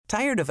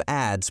Tired of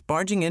ads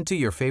barging into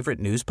your favorite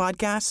news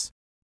podcasts?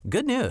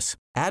 Good news.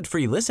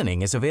 Ad-free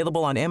listening is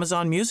available on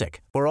Amazon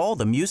Music for all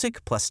the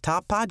music plus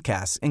top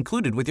podcasts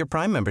included with your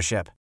Prime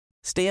membership.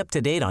 Stay up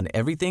to date on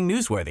everything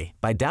newsworthy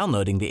by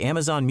downloading the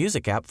Amazon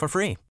Music app for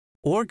free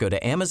or go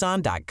to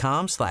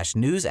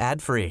amazon.com/news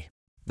ad free.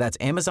 That's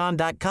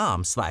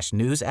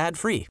amazon.com/news ad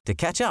free to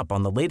catch up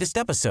on the latest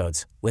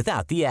episodes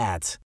without the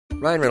ads.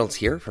 Ryan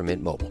Reynolds here from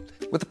Mint Mobile.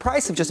 With the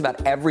price of just about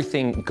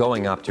everything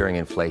going up during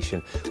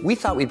inflation, we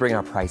thought we'd bring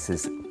our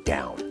prices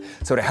down.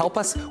 So to help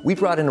us, we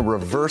brought in a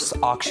reverse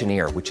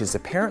auctioneer, which is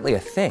apparently a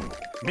thing.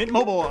 Mint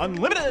Mobile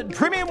Unlimited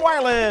Premium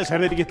Wireless. How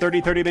to get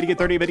 30, 30, bit to get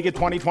 30, bit to get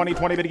 20, 20,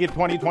 20, bit to get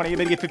 20, 20,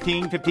 bit to get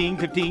 15, 15,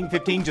 15,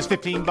 15, just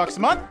 $15 a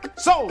month?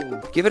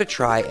 Sold! Give it a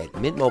try at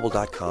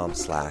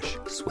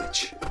mintmobile.com/switch.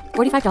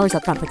 $45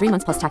 up front for 3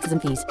 months plus taxes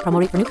and fees. Promo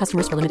rate for new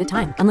customers for limited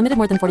time. Unlimited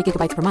more than 40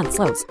 gigabytes per month.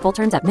 Slows full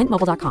terms at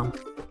mintmobile.com.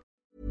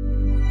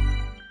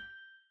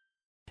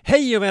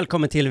 Hej och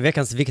välkommen till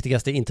veckans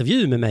viktigaste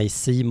intervju med mig,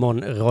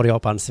 Simon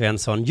Radioapan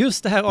Svensson.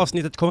 Just det här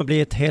avsnittet kommer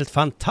bli ett helt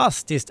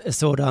fantastiskt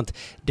sådant.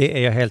 Det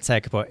är jag helt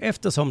säker på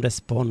eftersom det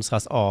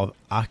sponsras av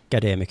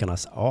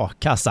Akademikernas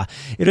A-kassa.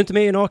 Är du inte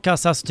med i en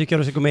A-kassa så tycker jag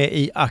du ska gå med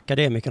i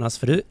Akademikernas,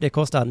 för det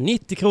kostar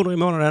 90 kronor i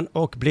månaden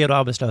och blir du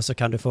arbetslös så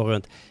kan du få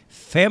runt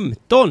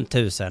 15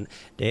 000.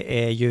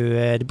 Det är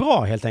ju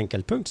bra helt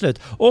enkelt, punkt slut.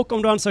 Och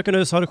om du ansöker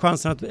nu så har du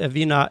chansen att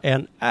vinna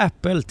en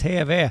Apple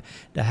TV.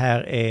 Det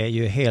här är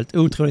ju helt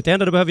otroligt. Det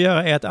enda du behöver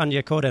göra är att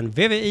ange koden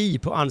VVI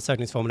på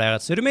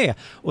ansökningsformuläret så är du med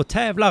och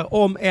tävlar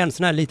om en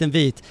sån här liten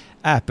vit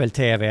Apple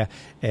TV.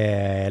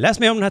 Läs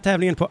mer om den här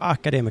tävlingen på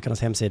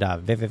Akademikernas hemsida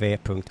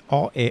www.aea.se/VVI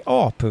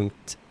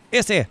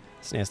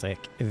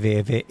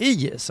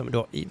som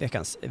då i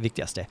veckans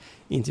viktigaste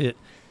intervju.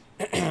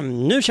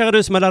 Nu kära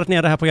du som har laddat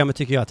ner det här programmet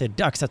tycker jag att det är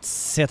dags att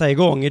sätta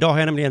igång. Idag har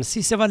jag nämligen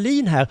Cissi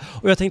Wallin här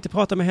och jag tänkte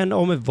prata med henne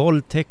om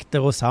våldtäkter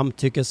och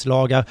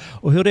samtyckeslagar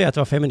och hur det är att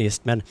vara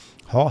feminist men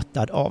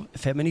hatad av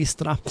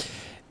feministerna.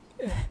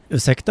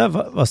 Ursäkta,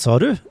 vad sa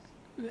du?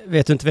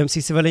 Vet du inte vem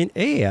Cissi Wallin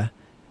är?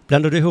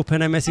 Blandar du ihop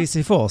henne med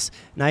Cissi Fors?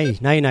 Nej,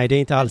 det är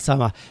inte alls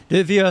samma.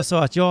 Vi gör så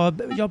att jag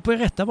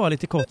berättar bara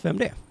lite kort vem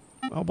det är.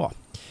 Ja, bra.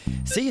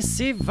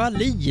 Cissi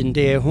Wallin,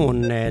 det är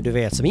hon du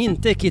vet som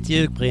inte är Kitty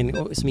Djupbring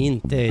och som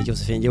inte är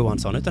Josefin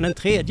Johansson utan en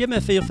tredje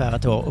med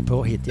fyrfärgat hår och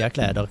påhittiga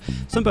kläder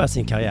som börjar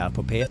sin karriär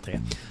på P3.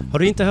 Har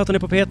du inte hört henne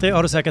på P3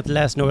 har du säkert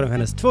läst någon av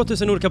hennes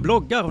 2000 olika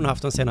bloggar hon har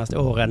haft de senaste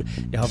åren.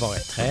 Det har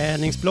varit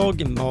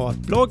träningsblogg,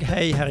 matblogg,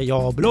 hej här är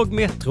jag, blogg,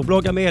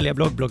 metroblogg,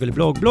 Amelia-blogg,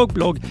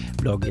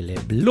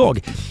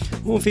 blogg.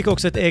 Hon fick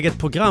också ett eget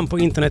program på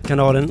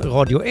internetkanalen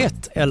Radio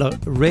 1 eller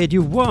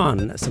Radio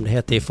 1 som det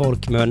heter i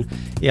folkmun.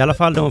 I alla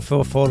fall de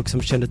få folk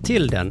som kände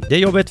till den. Det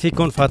jobbet fick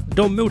hon för att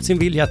de mot sin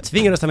vilja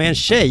tvingades ta med en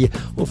tjej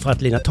och för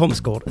att Lina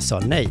Thomsgård sa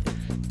nej.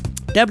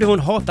 Där blev hon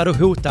hatad och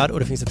hotad och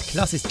det finns ett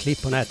klassiskt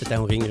klipp på nätet där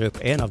hon ringer upp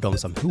en av dem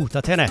som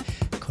hotat henne.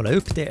 Kolla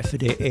upp det för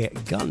det är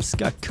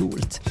ganska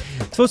coolt.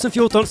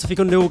 2014 så fick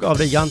hon nog av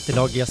det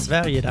jantelagiga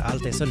Sverige där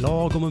allt är så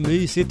lagom och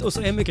mysigt och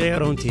så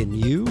emigrerade hon till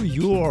New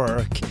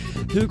York.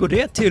 Hur går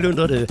det till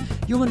undrar du?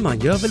 Jo men man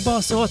gör väl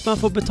bara så att man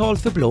får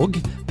betalt för blogg.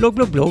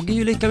 Blogg är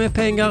ju lika med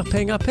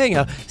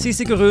pengar.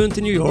 Cissi går runt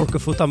i New York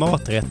och fotar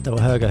maträtter och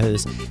höga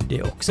hus. Det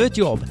är också ett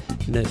jobb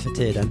nu för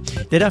tiden.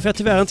 Det är därför jag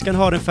tyvärr inte kan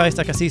ha den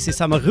färgstarka Cissi i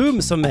samma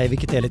rum som mig,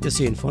 vilket är lite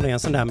synd för hon är en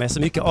sån där med så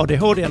mycket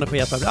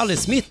ADHD-energi att man blir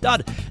alldeles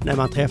smittad när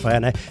man träffar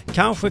henne.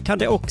 Kanske kan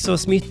det också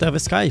smitta över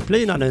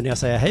Skype-linan nu när jag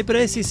säger hej på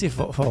dig Cissi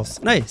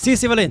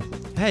Cissi Wallin.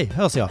 Hej,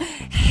 hörs jag?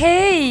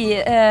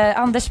 Hej,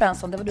 Anders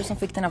Svensson, det var du som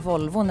fick den här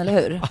Volvon, eller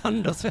hur?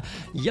 Anders,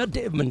 ja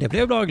men det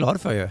blev jag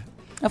glad för ju.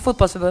 Ja,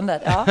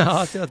 fotbollsförbundet, ja.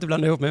 Att du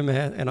blandar ihop mig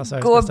med en av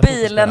Sveriges Går bästa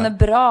bilen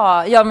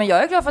bra? Ja, men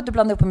jag är glad för att du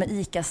blandar ihop med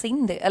Ica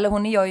Cindy. Eller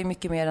hon gör ju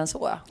mycket mer än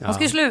så. Hon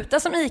ska ju sluta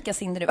som Ica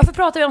Cindy nu. Varför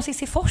pratar vi om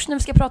Cissi Fors när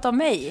vi ska prata om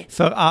mig?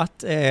 För att...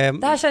 det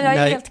här känner jag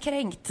är helt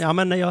kränkt. Ja,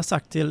 men när jag har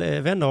sagt till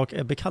vänner och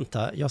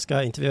bekanta jag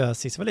ska intervjua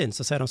Cissi Wallin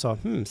så säger de så,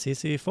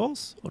 Cissi Fors?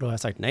 Och då har jag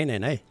sagt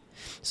nej.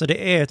 Så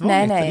det är ett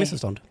vanligt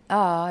missförstånd.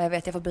 Ja, jag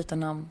vet, jag får byta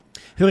namn.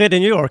 Hur är det i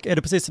New York? Är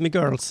det precis som i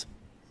Girls?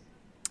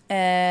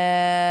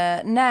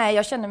 Nej,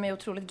 jag känner mig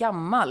otroligt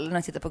gammal när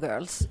jag tittar på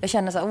Girls. Jag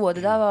känner så här,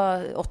 det där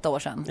var 8 år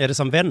sedan. Är det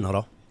som vänner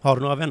då? Har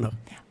du några vänner?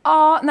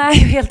 Ja, nej,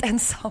 jag är helt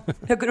ensam.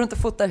 Jag går runt och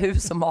fotar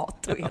hus och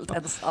mat och är helt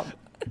ensam.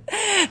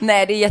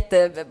 Nej, det är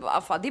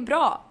det är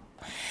bra.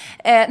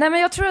 Nej, men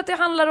jag tror att det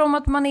handlar om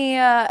att man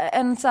är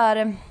en så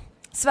här...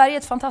 Sverige är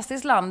ett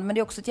fantastiskt land, men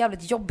det är också ett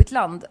jävligt jobbigt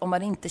land om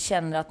man inte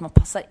känner att man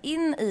passar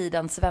in i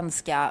den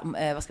svenska,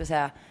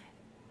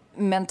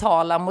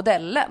 mentala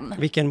modellen.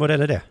 Vilken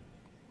modell är det?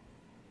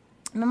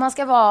 Men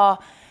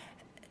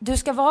du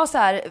ska vara så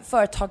här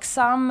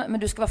företagsam, men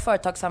du ska vara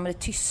företagsam med det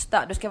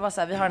tysta. Du ska vara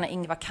så här, vi har den här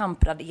Ingvar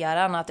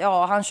Kamprad-eran att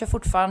han kör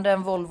fortfarande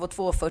en Volvo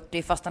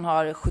 240 fast han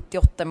har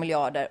 78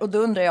 miljarder. Och då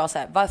undrar jag så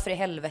här, varför i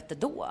helvete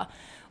då?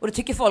 Och då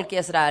tycker folk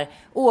är så där,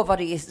 vad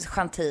det är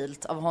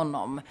gentilt av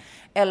honom.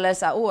 Eller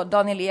så här,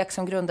 Daniel Ek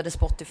som grundade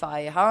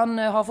Spotify, han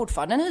har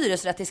fortfarande en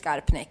hyresrätt i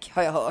Skarpnäck,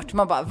 har jag hört.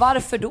 Man bara,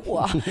 varför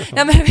då?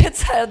 Nej, men du vet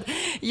så här,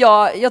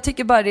 jag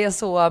tycker bara det är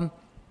så...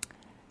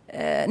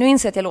 Nu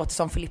inser jag att jag låter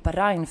som Filippa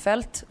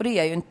Reinfeldt, och det är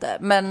jag ju inte.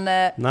 Men,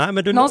 nej, men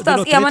du någonstans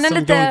låter är man lite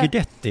en som John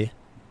Guidetti.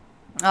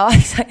 Ja,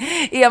 exakt.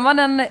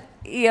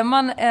 Är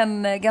man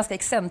en ganska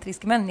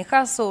excentrisk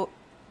människa, så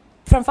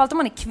framförallt om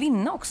man är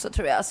kvinna också,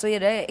 tror jag, så är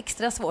det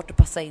extra svårt att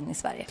passa in i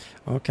Sverige.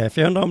 Okej,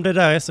 för jag undrar om det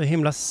där är så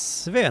himla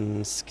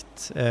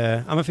svenskt.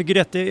 Ja, men för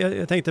Guidetti,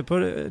 jag tänkte på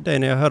det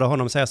när jag hörde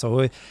honom säga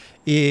så,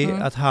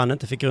 att han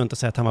inte fick runt och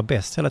säga att han var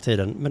bäst hela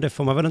tiden. Men det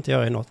får man väl inte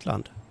göra i något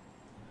land?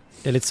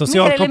 Det är lite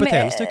social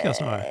kompetens, tycker jag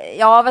snarare.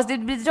 Ja,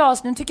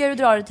 fast nu tycker jag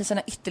du drar det till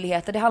sina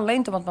ytterligheter. Det handlar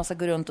inte om att man ska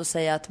gå runt och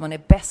säga att man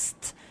är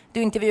bäst.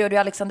 Du intervjuade ju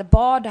Alexander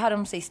Bard här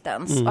om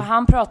sistens, och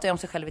han pratar ju om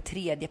sig själv i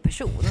tredje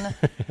person.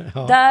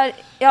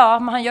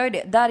 Men han gör ju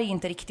det. Där är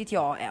inte riktigt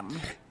jag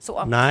än.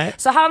 Så. Nej.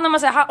 Så han,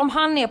 om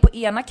han är på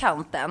ena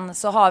kanten,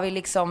 så har vi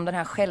liksom den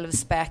här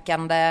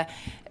självspäkande,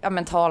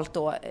 mentalt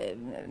då,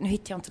 nu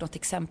hittar jag inte något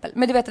exempel,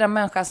 men du vet den där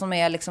människan som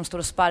är liksom står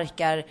och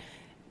sparkar,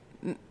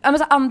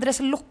 Andres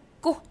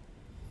Locco.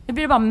 Nu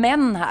blir det bara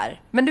män här.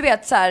 Men du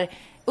vet så här,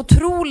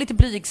 otroligt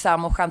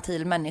blygsam och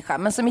gentil människa,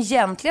 men som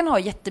egentligen har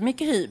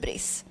jättemycket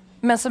hybris,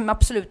 men som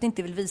absolut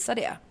inte vill visa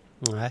det.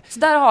 Nej. Så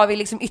där har vi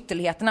liksom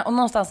ytterligheterna, och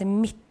någonstans i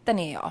mitten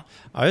är jag.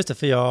 Ja, just det,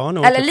 för jag har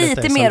nog eller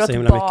lite mer åt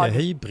himla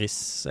mycket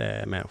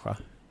hybris-människa.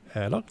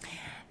 Eller?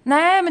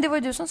 Nej, men det var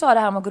ju du som sa det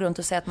här med att gå runt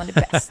och säga att man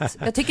är bäst.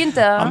 Jag tycker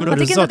inte, ja, men då jag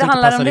tycker inte att det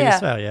handlar om det. I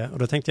Sverige, och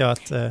då tänkte jag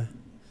att...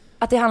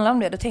 Att det handlar om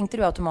det, då tänkte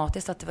du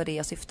automatiskt att det var det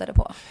jag syftade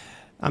på.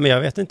 Ja, men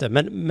jag vet inte.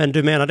 Men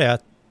du menar det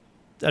att...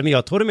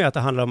 Jag trodde mer att det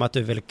handlar om att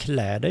du vill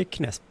klä dig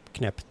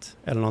knäppt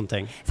eller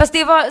någonting. Fast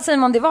det var,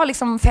 Simon, det var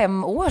liksom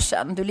 5 år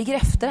sedan. Du ligger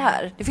efter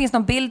här. Det finns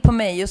någon bild på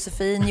mig,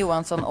 Josefin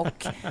Johansson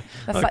och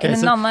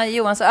Nanna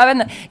Johansson. Jag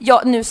vet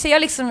inte, nu ser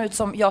jag liksom ut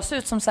som, jag ser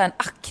ut som så här en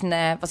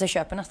akne, fast jag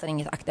köper nästan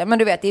inget akne. Men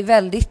du vet, det är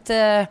väldigt...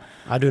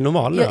 Ja, du är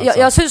normal nu,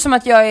 jag ser ut som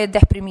att jag är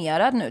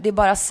deprimerad nu. Det är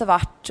bara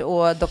svart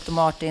och Dr.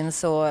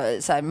 Martins och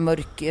så här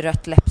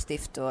mörkrött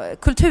läppstift och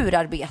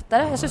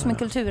kulturarbetare. Jag ser ut som en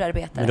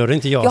kulturarbetare. Men då är det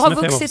inte jag som är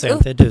 5 år för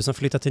sent. Det är du som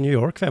flyttar till New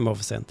York 5 år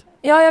för sent.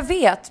 Ja, jag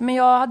vet. Men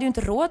jag hade ju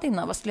inte råd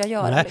innan. Vad skulle jag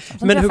göra?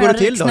 Liksom? Men hur går det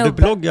till då? Du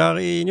bloggar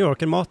i New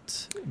York, en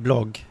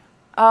matblogg.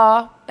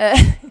 Ja.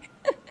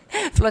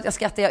 Förlåt, jag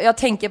skrattar. Jag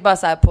tänker bara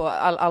så här på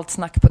allt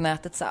snack på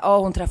nätet. Så här,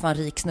 hon träffar en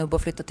rik snubbe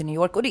och flyttar till New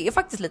York. Och det är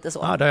faktiskt lite så.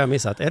 Ja, det har jag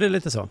missat. Är det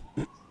lite så?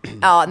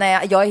 Ja,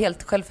 nej, jag är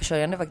helt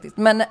självförsörjande faktiskt.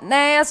 Men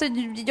nej, alltså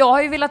jag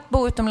har ju velat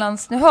bo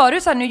utomlands. Nu hör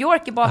du så här New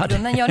York i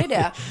bakgrunden. Gör ni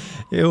det?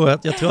 Jo,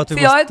 jag tror att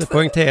vi måste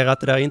poängtera att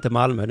det där är inte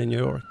Malmö, det är New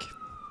York.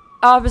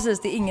 Ja,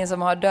 precis. Det är ingen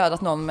som har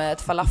dödat någon med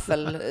ett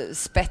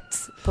falafelspett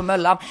på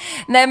möllan.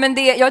 Nej, men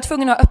jag är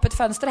tvungen att ha öppet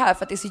fönster här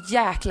för att det är så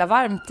jäkla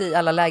varmt i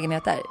alla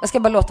lägenheter. Jag ska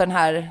bara låta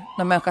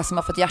någon människa som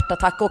har fått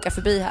hjärtattack åka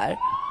förbi här.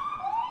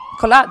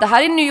 Kolla, det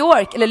här är New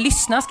York. Eller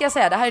lyssna ska jag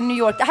säga. Det här är New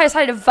York. Det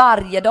här är det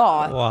varje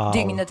dag. Wow.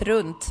 Dygnet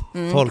runt.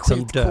 Folk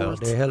som dör.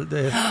 Det är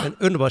en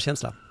underbar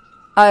känsla.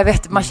 Ja, jag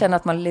vet. Man känner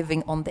att man är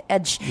living on the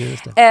edge.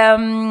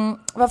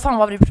 Vad fan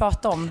var det vi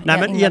pratade om? Nej,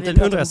 men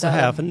egentligen undrar jag så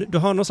här. För du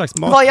har någon slags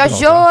matblogg. Vad jag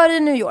gör i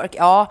New York,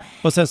 ja.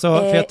 Och sen så,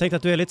 för jag tänkte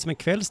att du är lite som en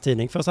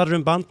kvällstidning. Först hade du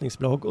en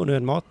bantningsblogg och nu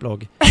en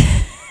matblogg.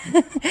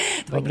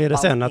 Vad blir det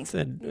sen? Att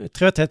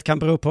trötthet kan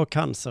bero på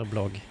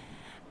cancerblogg.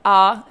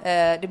 Ja,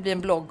 det blir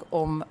en blogg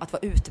om att vara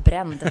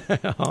utbränd.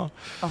 Ja.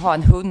 Och ha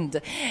en hund.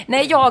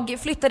 Nej, jag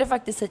flyttade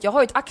faktiskt hit. Jag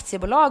har ju ett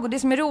aktiebolag, och det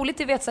som är roligt,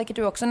 det vet säkert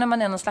du också, när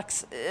man är någon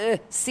slags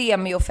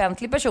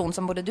semi-offentlig person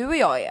som både du och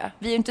jag är.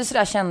 Vi är ju inte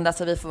sådär kända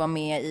så vi får vara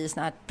med i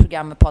såna här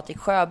program med Patrik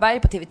Sjöberg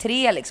på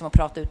TV3 liksom, och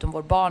prata ut om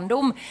vår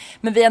barndom.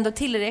 Men vi är ändå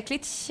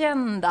tillräckligt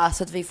kända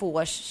så att vi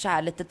får så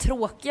här lite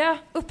tråkiga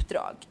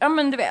uppdrag. Ja,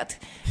 men du vet,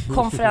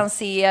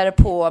 konferenser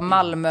på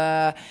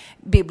Malmö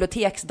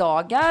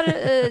biblioteksdagar,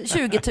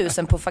 20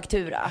 000 på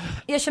faktura.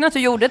 Jag känner att du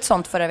gjorde ett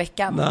sånt förra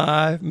veckan.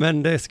 Nej,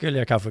 men det skulle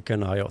jag kanske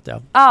kunna ha gjort,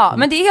 ja. Ja,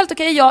 men det är helt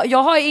okej.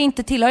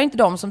 Jag tillhör inte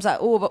dem som såhär,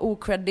 vad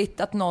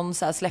okredit att någon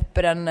så här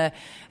släpper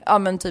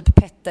en, typ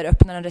Petter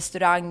öppnar en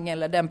restaurang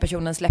eller den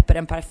personen släpper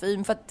en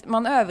parfym. För att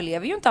man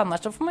överlever ju inte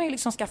annars. Då får man ju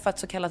liksom skaffa ett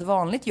så kallat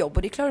vanligt jobb,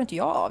 och det klarar inte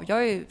jag av. Jag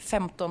är ju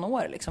 15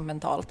 år liksom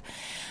mentalt.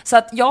 Så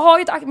att jag har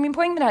ju min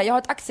poäng med det här, jag har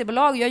ett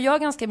aktiebolag. Jag gör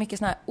ganska mycket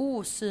såna här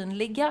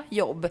osynliga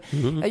jobb.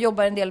 Jag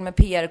jobbar en del med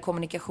PR,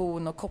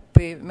 kommunikation och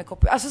copy,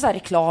 alltså så här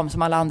reklam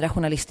som alla andra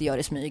journalister gör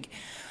i smyg.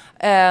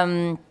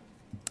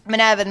 Men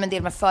även en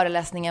del med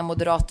föreläsningar,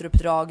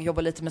 moderatoruppdrag,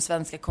 jobbar lite med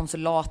svenska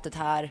konsulatet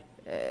här,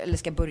 eller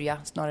ska börja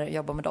snarare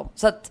jobba med dem.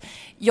 Så att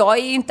jag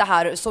är inte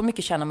här, så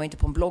mycket tjänar man inte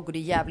på en blogg, och det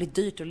är jävligt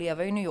dyrt att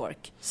leva i New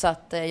York. Så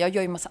att jag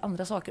gör ju massa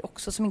andra saker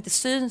också som inte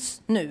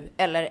syns nu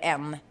eller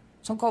än,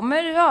 som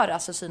kommer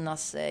höras och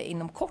synas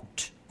inom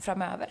kort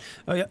framöver.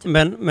 Ja,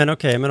 men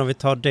okej, men om vi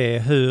tar det,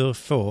 hur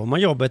får man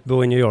jobbet,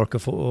 bo i New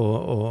York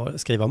och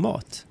skriva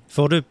mat?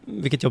 Får du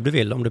vilket jobb du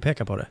vill om du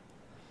pekar på det?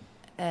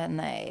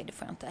 Nej, det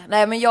får jag inte.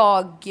 Nej, men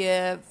jag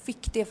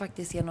fick det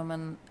faktiskt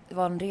genom det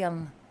var en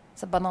ren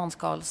så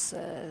bananskals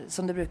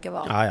som det brukar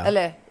vara. Ja.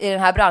 Eller i den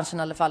här branschen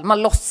i alla fall.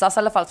 Man låtsas i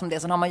alla fall som det,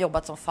 sen har man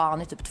jobbat som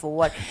fan i typ 2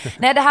 år.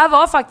 Nej, det här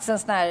var faktiskt en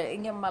sån här,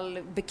 en gammal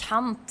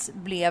bekant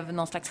blev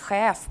någon slags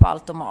chef på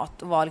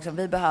Automat och var liksom,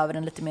 vi behöver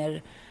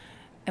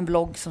en en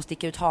blogg som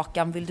sticker ut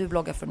hakan. Vill du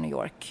blogga från New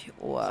York?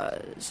 Och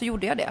så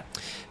gjorde jag det.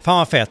 Fan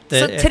vad fett.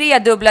 Så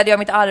tredubblade jag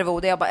mitt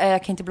arvode. Jag bara,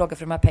 jag kan inte blogga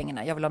för de här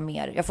pengarna. Jag vill ha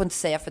mer. Jag får inte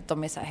säga för att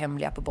de är så här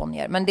hemliga på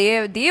Bonnier. Men det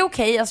är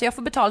okej. Alltså jag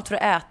får betalt för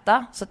att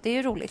äta. Så att det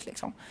är roligt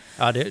liksom.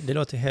 Ja, det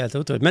låter helt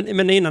otroligt.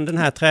 Men innan den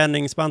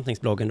här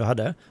bantningsbloggen du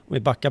hade, om vi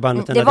backar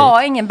bandet det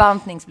var ingen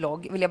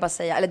bantningsblogg, vill jag bara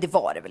säga. Eller det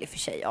var det väl i och för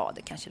sig. Ja,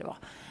 det kanske det var.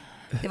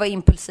 Det var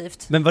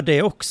impulsivt. Men var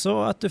det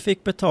också att du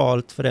fick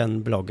betalt för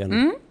den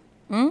bloggen?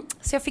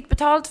 Så jag fick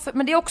betalt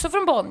men det är också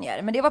från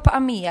Bonnier. Men det var på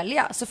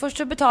Amelia. Så först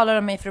så betalade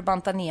de mig för att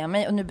banta ner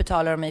mig. Och nu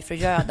betalar de mig för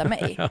att göda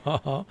mig.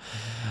 Ja,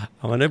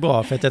 men det är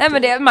bra. För Nej,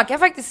 men man kan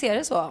faktiskt se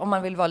det så. Om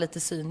man vill vara lite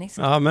cynisk.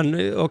 Ja,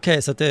 men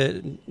okej, så att det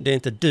är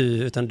inte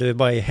du. Utan du är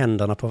bara i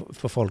händerna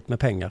på folk med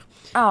pengar.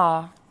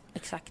 Ja,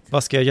 exakt.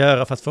 Vad ska jag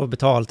göra för att få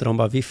betalt? Och de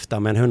bara viftar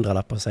med en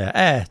 100-lapp och säger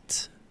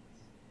ät.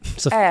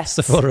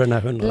 Så får du den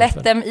här 100-lappen.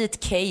 Let them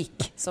eat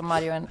cake, som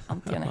Marie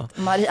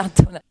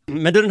Antoinette.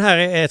 Men den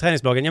här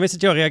träningsbloggen, jag minns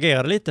att jag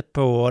reagerade lite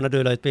på när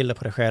du la ut bilder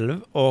på dig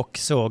själv och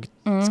såg,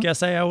 ska jag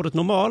säga ordet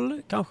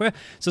normal kanske?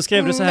 Så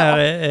skrev du så här,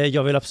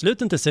 jag vill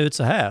absolut inte se ut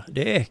så här,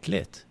 det är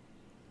äckligt.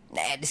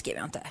 Nej, det skrev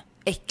jag inte.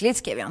 Äckligt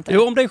skrev jag inte.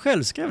 Jo, om dig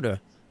själv skrev du.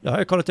 Det har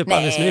jag kollat upp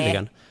alldeles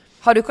nyligen.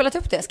 Har du kollat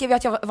upp det? Skrev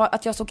jag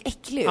att jag såg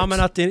äcklig ut? Ja,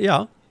 men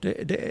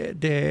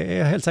det är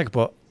jag helt säker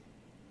på.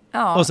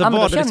 Ja, och så men var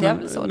då det kände liksom, jag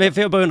väl så.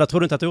 För jag bara undrar, tror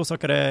du inte att det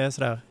orsakade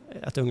sådär,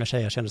 att unga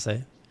tjejer kände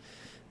sig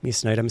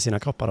missnöjda med sina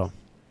kroppar då?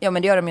 Ja,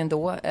 men det gör de ju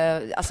ändå.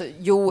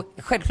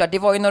 Självklart, det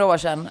var ju några år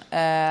sedan.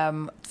 Jag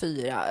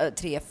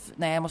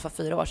måste vara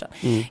 4 år sedan.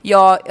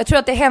 Jag tror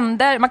att det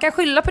händer, man kan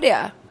skylla på det.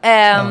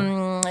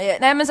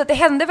 Nej, men så att det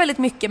händer väldigt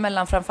mycket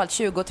mellan framförallt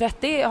 20 och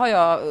 30 har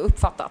jag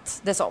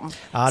uppfattat det som.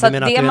 Ja, så du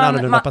menar att du är en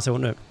annorlunda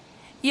person nu?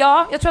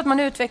 Ja, jag tror att man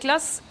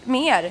utvecklas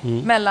mer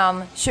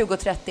mellan 20 och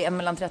 30 än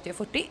mellan 30 och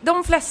 40.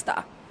 De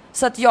flesta.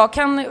 Så att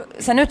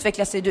sen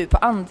utvecklas ju du på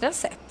andra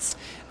sätt.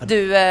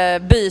 Du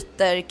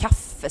byter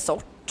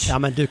kaffesort. Ja,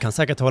 men du kan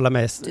säkert hålla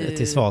med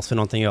till svars för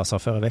någonting jag sa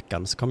förra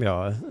veckan, så kommer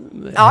jag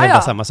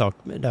hävda samma sak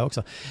där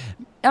också.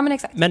 Ja, men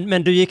exakt.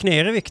 Men du gick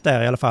ner i vikt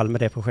där i alla fall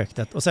med det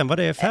projektet, och sen var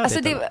det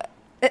färdigt?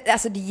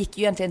 Alltså det gick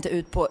ju egentligen inte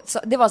ut på...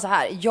 det var så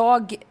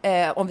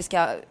här, om vi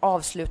ska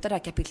avsluta det här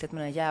kapitlet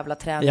med den jävla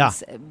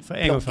träningsbloggen. För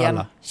en gång för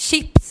alla.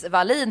 Chips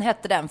Wallin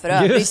hette den för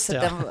övrigt. Just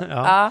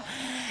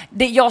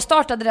det, jag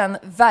startade den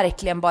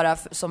verkligen bara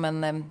som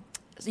en...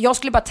 Jag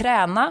skulle bara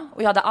träna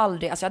och jag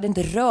hade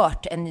inte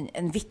rört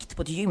en vikt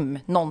på ett gym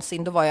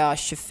någonsin. Då var jag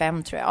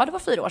 25 tror jag. Ja, det var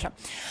 4 år sedan.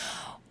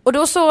 Och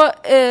då så,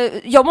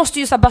 jag måste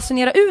ju så här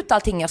basunera ut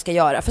allting jag ska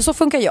göra, för så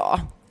funkar jag.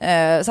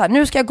 Så här,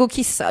 nu ska jag gå och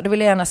kissa, då vill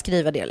jag gärna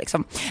skriva det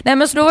liksom. Nej,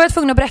 men så då var jag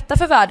tvungen att berätta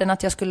för världen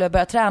att jag skulle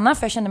börja träna,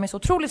 för jag kände mig så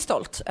otroligt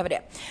stolt över det.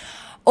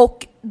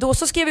 Och då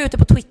så skrev jag ut det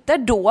på Twitter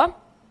då.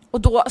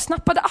 Och då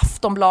snappade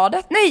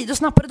då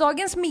snappade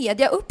Dagens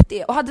Media upp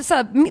det och hade så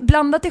här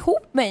blandat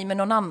ihop mig med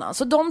någon annan.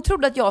 Så de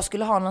trodde att jag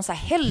skulle ha någon så här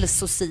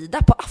hälsosida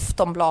på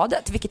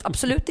Aftonbladet, vilket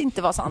absolut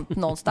inte var sant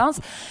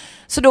någonstans.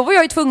 Så då var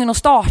jag ju tvungen att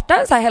starta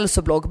en så här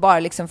hälsoblogg bara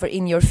liksom för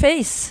in your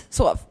face.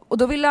 Så. Och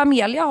då ville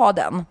Amelia ha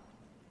den.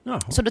 Jaha.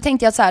 Så då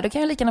tänkte jag så här, då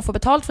kan jag lika gärna få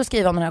betalt för att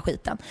skriva om den här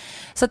skiten.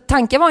 Så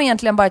tanken var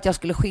egentligen bara att jag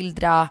skulle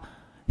skildra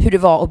hur det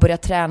var att börja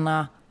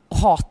träna och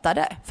hata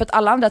det. För att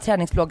alla andra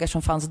träningsbloggar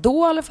som fanns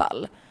då i alla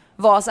fall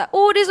var så här,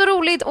 det är så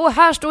roligt, och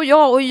här står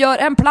jag och gör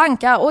en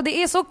planka, och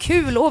det är så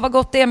kul, vad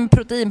gott det är med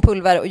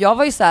proteinpulver. Och jag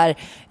var ju så här,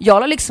 jag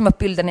la liksom upp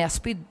bilder när jag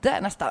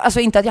spydde nästan. Alltså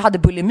inte att jag hade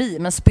bulimi,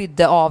 men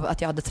spydde av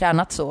att jag hade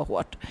tränat så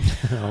hårt.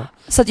 Ja.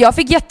 Så att jag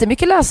fick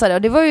jättemycket läsare,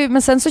 och det var ju,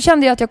 men sen så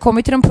kände jag att jag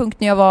kommit till en punkt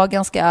när jag var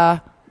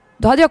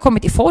då hade jag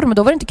kommit i form, och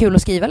då var det inte kul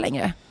att skriva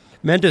längre.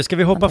 Men du, ska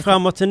vi hoppa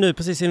framåt till nu,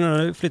 precis innan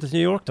du flyttade till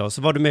New York då,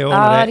 så var du med och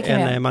ordnade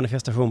en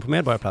manifestation på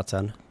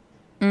Medborgarplatsen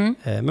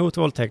mot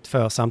våldtäkt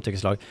för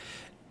samtyckeslag.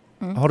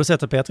 Har du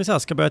sett att Beatrice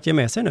Ask har börjat ge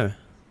med sig nu?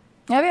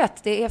 Jag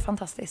vet, det är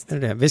fantastiskt. Är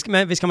det?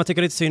 Vi ska man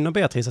tycka lite synd om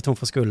Beatrice att hon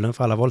får skulden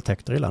för alla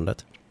våldtäkter i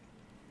landet?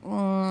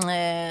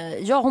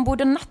 Ja, hon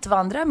borde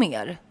nattvandra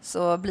mer,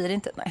 så blir det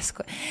inte...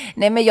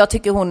 Nej, men jag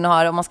tycker hon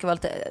har, om man ska vara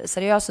lite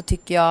seriös, så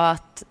tycker jag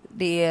att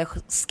det är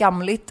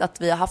skamligt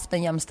att vi har haft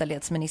en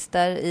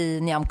jämställdhetsminister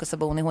i Nyamko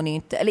Sabuni. Hon är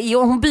inte,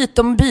 eller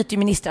de byter ju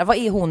ministrar. Vad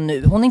är hon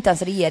nu? Hon är inte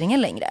ens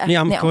regeringen längre.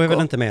 Nyamko är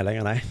väl inte med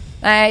längre, nej?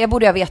 Nej, jag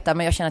borde veta,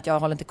 men jag känner att jag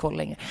håller inte koll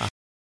längre. Ja.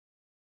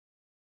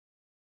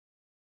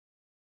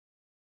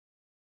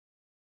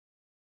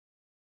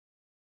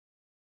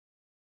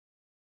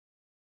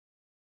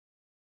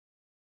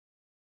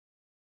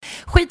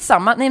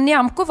 Skitsamma, när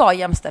Nyamko var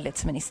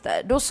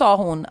jämställdhetsminister, då sa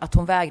hon att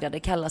hon vägrade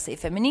kalla sig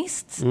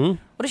feminist.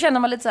 Och då känner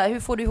man lite så här, hur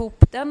får du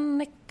ihop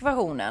den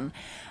ekvationen?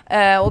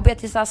 Och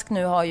Beatrice Ask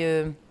nu har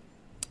ju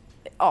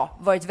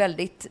varit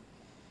väldigt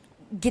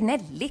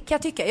gnällig, kan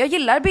jag tycka. Jag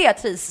gillar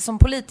Beatrice som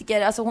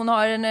politiker, alltså hon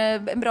har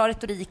en bra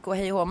retorik och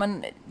hej och hå,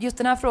 men just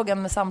den här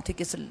frågan med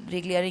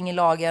samtyckesreglering i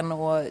lagen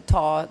och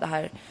ta det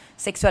här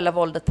sexuella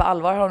våldet på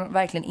allvar har hon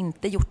verkligen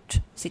inte gjort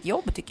sitt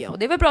jobb, tycker jag. Och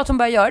det är väl bra att hon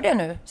börjar göra det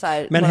nu, så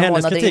här, men några hennes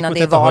månader kritik innan mot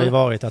det är detta val. har ju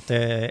varit att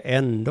det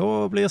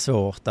ändå blir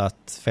svårt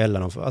att fälla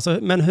någon. Alltså,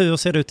 men hur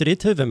ser det ut i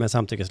ditt huvud med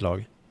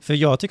samtyckeslag? För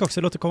jag tycker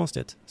också det låter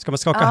konstigt. Ska man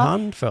skaka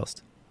hand först?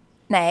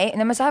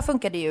 Nej, men så här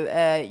funkar det ju.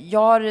 Jag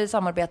har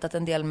samarbetat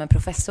en del med en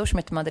professor som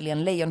heter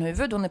Madeleine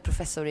Leijonhufvud. Hon är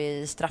professor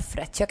i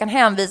straffrätt. Så jag kan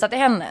hänvisa till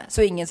henne.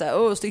 Så ingen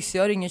säger, Cissi,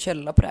 jag har ingen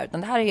källa på det här.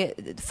 Utan det här är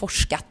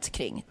forskat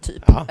kring,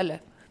 typ. Ja.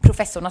 Eller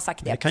professorn har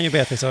sagt det. Det kan ju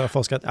Beatrice ha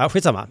forskat. Ja,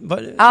 skitsamma.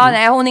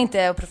 Nej, hon är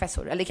inte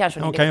professor. Eller kanske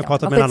hon kan ju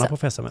prata med en annan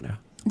professor, men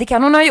det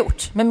kan hon ha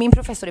gjort. Men min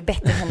professor är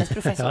bättre än hennes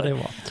professor. Ja, det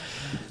var.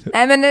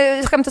 Nej,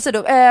 men skämt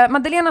åsido.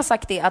 Madeleine har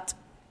sagt det att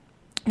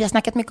vi har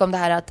snackat mycket om det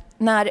här att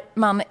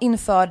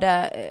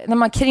när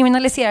man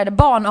kriminaliserade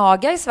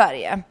barnaga i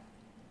Sverige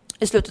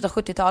i slutet av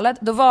 70-talet,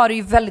 då var det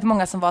ju väldigt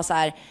många som var så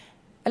här,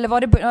 eller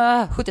var det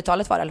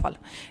 70-talet var det i alla fall,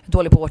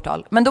 dålig på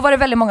årtal, men då var det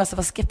väldigt många som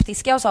var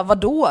skeptiska och sa,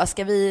 vadå,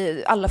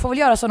 alla får väl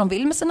göra som de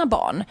vill med sina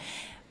barn.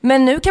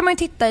 Men nu kan man ju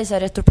titta i så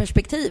här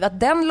retroperspektiv att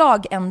den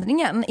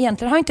lagändringen,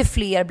 egentligen har inte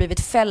fler blivit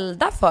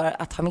fällda för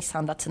att ha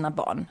misshandlat sina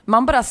barn.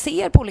 Man bara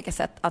ser på olika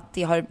sätt att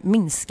det har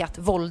minskat,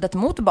 våldet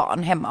mot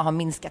barn hemma har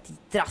minskat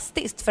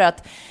drastiskt. För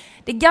att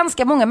det är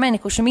ganska många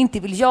människor som inte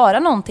vill göra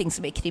någonting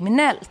som är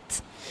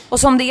kriminellt. Och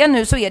som det är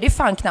nu så är det ju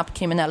fan knappt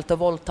kriminellt att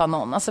våldta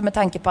någon. Alltså med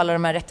tanke på alla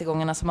de här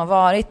rättegångarna som har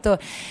varit. Och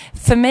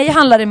för mig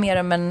handlar det mer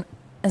om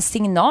en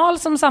signal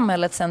som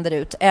samhället sänder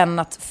ut än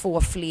att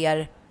få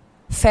fler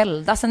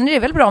fällda. Sen är det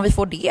väl bra om vi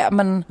får det.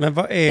 Men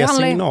vad är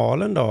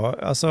signalen då?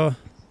 Alltså,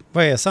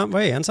 vad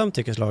är en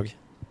samtyckeslag?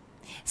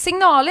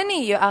 Signalen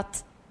är ju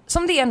att,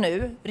 som det är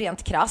nu,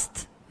 rent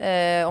krasst,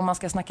 om man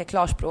ska snacka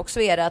klarspråk, så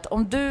är det att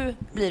om du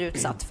blir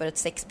utsatt för ett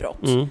sexbrott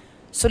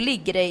så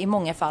ligger det i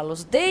många fall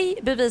hos dig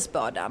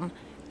bevisbördan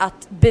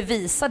att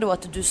bevisa då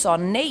att du sa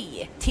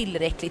nej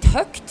tillräckligt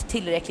högt,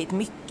 tillräckligt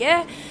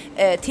mycket,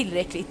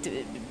 tillräckligt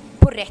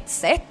på rätt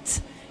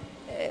sätt.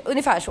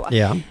 Ungefär så.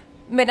 Ja.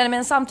 Medan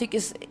med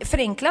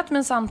förenklat med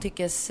en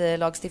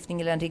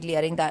samtyckeslagstiftning eller en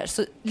reglering där,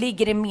 så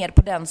ligger det mer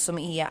på den som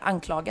är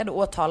anklagad och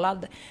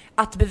åtalad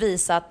att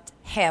bevisa att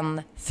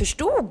hen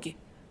förstod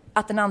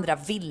att den andra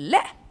ville.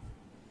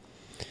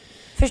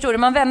 Förstår du?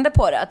 Man vänder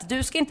på det. Att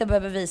du ska inte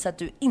behöva bevisa att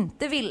du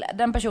inte ville.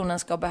 Den personen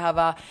ska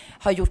behöva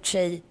ha gjort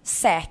sig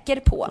säker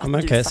på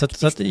att du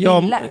faktiskt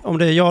ville. Om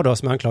det är jag då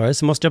som är anklagad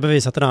så måste jag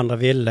bevisa att den andra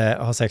ville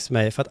ha sex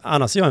med mig. För att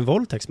annars är jag en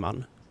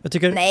våldtäktsman.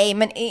 Nej,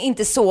 men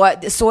inte så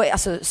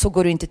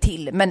går det inte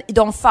till. Men i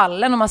de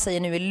fallen, om man säger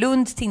nu i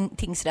Lunds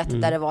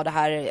tingsrätt där det var det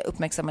här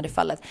uppmärksammade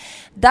fallet,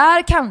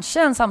 där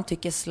kanske en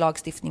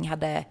samtyckeslagstiftning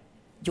hade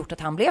gjort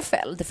att han blev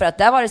fälld. För att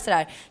där var det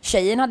sådär,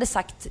 tjejen hade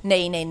sagt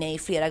nej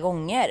flera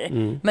gånger.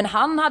 Men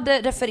han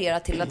hade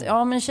refererat till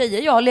att men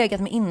tjejer jag har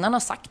legat med innan har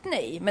sagt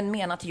nej, men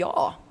menat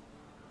ja.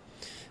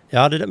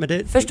 Ja,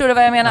 förstår du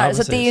vad jag menar? Ja,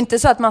 så det är ju inte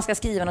så att man ska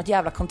skriva något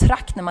jävla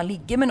kontrakt när man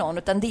ligger med någon,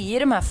 utan det är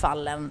de här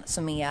fallen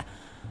som är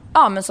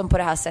men som på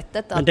det här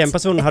sättet. Men den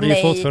personen hade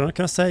ju fortfarande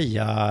kunnat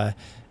säga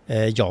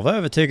jag var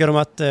övertygad om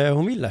att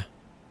hon ville.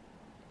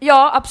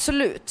 Ja,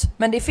 absolut.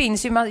 Men det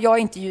finns ju, jag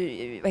är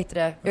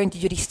inte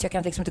jurist, jag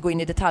kan liksom inte gå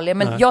in i detaljer,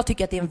 men jag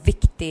tycker att det är en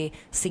viktig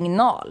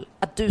signal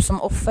att du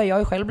som offer, jag har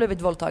ju själv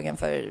blivit våldtagen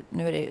för,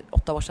 nu är det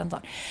 8 år sedan,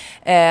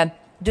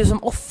 du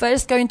som offer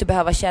ska ju inte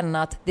behöva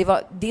känna att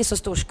det är så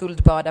stor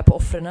skuldbörda på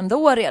offren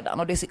ändå redan,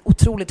 och det är så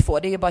otroligt få,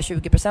 det är ju bara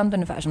 20%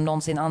 ungefär som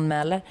någonsin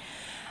anmäler.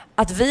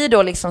 Att vi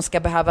då liksom ska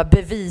behöva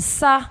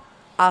bevisa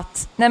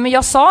att nej men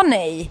jag sa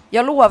nej,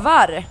 jag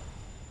lovar.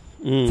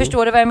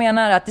 Förstår du vad jag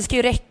menar? Att det ska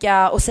ju räcka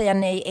att säga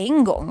nej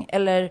en gång.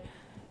 Eller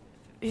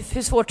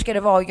hur svårt ska det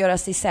vara att göra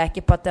sig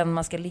säker på att den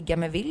man ska ligga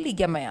med vill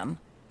ligga med en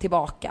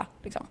tillbaka?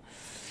 Liksom.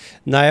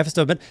 Nej, jag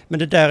förstår. Men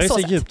det där är så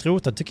djupt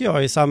rotat tycker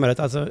jag i samhället.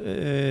 Alltså,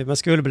 man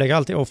skuldbelägger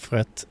alltid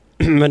offret.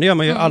 Men det gör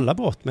man ju alla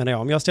brott, menar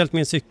jag. Om jag har ställt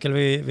min cykel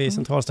vid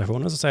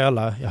centralstationen så säger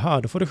alla,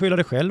 jaha, då får du skylla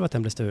dig själv att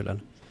den blir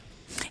stulen.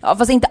 Ja,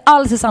 fast inte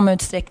alls i samma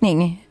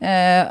utsträckning. Det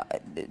är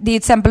till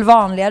exempel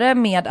vanligare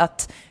med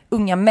att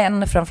unga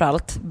män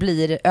framförallt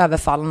blir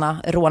överfallna,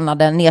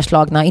 rånade,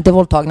 nedslagna, inte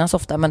våldtagna så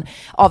ofta, men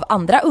av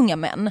andra unga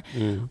män.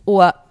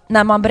 Och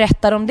när man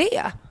berättar om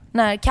det,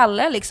 när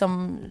Kalle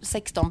liksom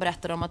 16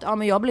 berättar om att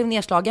men jag blev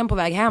nedslagen på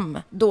väg hem,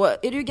 då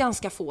är det ju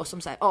ganska få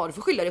som säger du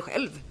får skylla dig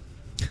själv.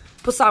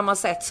 På samma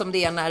sätt som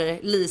det är när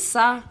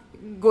Lisa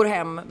går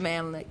hem med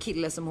en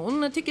kille som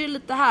hon tycker är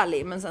lite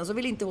härlig, men sen så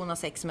vill inte hon ha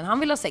sex, men han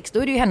vill ha sex, då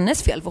är det ju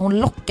hennes fel, för hon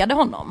lockade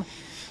honom.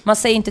 Man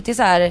säger inte till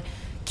så här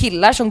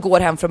killar som går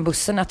hem från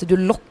bussen att du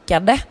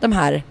lockade de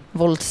här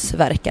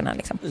våldsverkarna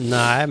liksom.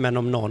 Nej, men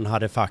om någon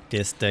hade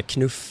faktiskt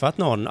knuffat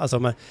någon,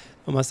 alltså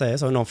om man säger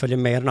så, om någon följer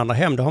med den andra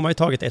hem, då har man ju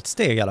tagit ett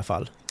steg i alla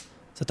fall.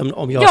 Så att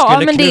om jag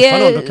skulle knuffa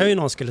någon, då kan ju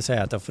någon skulle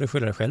säga att då får du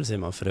skylla dig själv,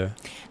 Simon, för du.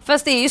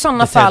 Fast det är ju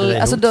sådana fall,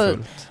 alltså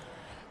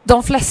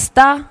de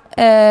flesta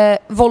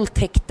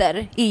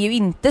våldtäkter är ju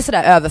inte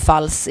sådär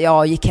överfalls,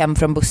 jag gick hem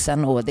från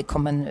bussen och det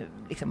kom en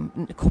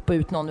koppa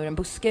ut någon ur en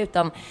buske,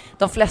 utan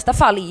de flesta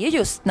fall är ju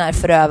just när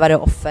förövare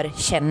och offer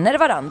känner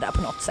varandra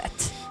på något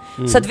sätt.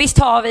 Så att visst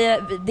har vi,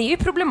 det är ju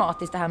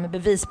problematiskt det här med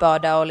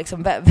bevisbörda och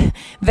liksom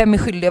vem är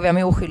skyldig och vem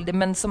är oskyldig,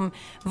 men som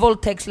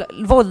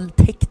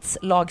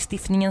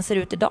våldtäktslagstiftningen ser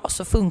ut idag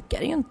så funkar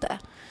det ju inte.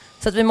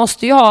 Så att vi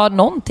måste ju ha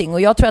någonting,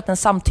 och jag tror att en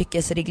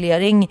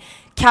samtyckesreglering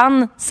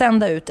kan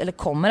sända ut, eller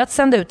kommer att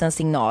sända ut en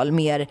signal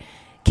mer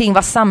kring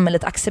vad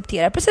samhället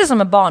accepterar, precis som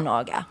med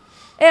barnaga.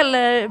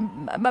 Eller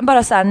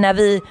bara så här när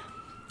vi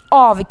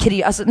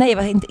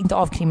inte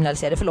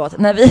avkriminaliserade, förlåt.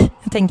 När vi,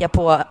 tänker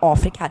på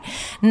Afrika här,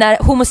 när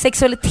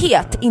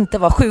homosexualitet inte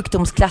var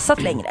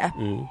sjukdomsklassat längre.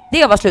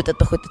 Det var slutet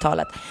på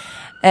 70-talet.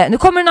 Nu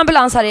kommer en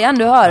ambulans här igen,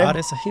 du hör. Ja, det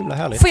är så himla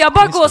härligt. Får jag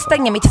bara gå och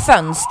stänga mitt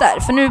fönster?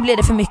 För nu blir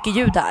det för mycket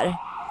ljud här.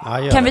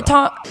 Ja, kan vi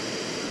ta...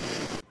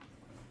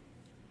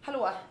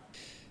 Hallå?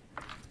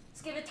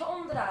 Ska vi ta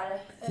om det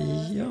där?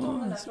 Ja. Ta om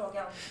den där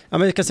frågan? Ja,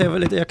 men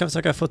jag kan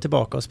försöka få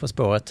tillbaka oss på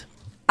spåret.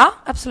 Ja,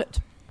 absolut.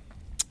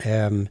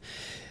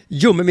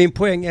 Men min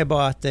poäng är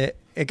bara att det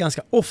är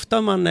ganska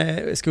ofta man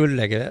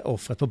skuldlägger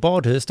offret. På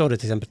badhus står det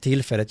till exempel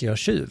tillfället gör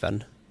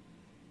tjuven.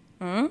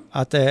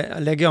 Att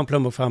lägger jag en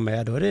plånbok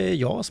framme, då är det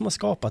jag som har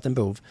skapat en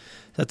bov.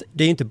 Så att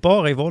det är inte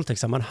bara i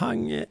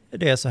våldtäktssammanhang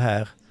det är så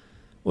här.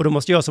 Och då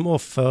måste jag som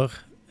offer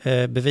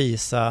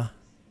bevisa.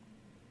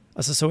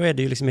 Alltså så är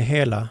det ju liksom i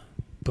hela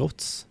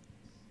brotts.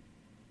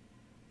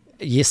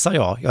 Gissar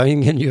jag är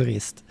ingen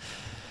jurist.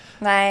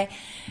 Nej,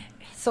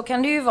 så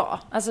kan det ju vara.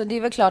 Alltså det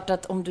är väl klart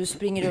att om du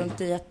springer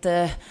runt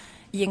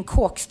i en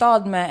kåkstad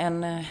med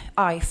en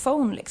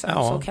iPhone liksom,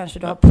 så kanske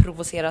du har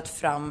provocerat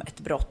fram ett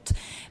brott.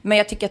 Men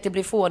jag tycker att det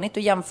blir fånigt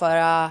att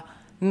jämföra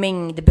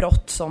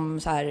mängdbrott som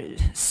så här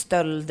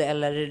stöld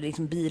eller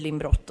liksom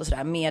bilinbrott och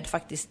sådär med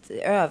faktiskt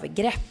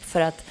övergrepp.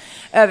 För att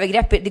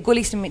övergrepp, det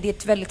är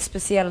ett väldigt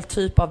speciellt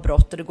typ av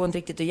brott och det går inte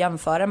riktigt att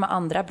jämföra med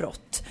andra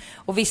brott.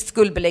 Och visst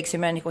skuldbeläggs ju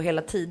människor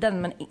hela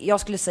tiden, men jag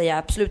skulle säga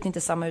absolut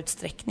inte samma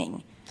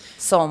utsträckning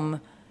som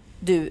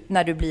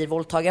när du blir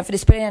våldtagen. För det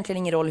spelar egentligen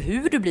ingen roll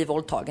hur du blir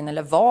våldtagen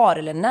eller var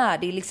eller när.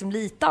 Det är liksom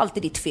lite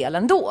alltid ditt fel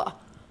ändå.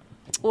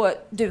 Och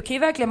du kan ju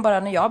verkligen bara,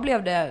 när jag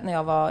blev det när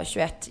jag var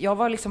 21, jag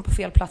var liksom på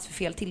fel plats för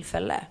fel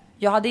tillfälle.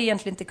 Jag hade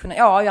egentligen inte kunnat,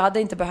 jag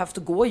hade inte behövt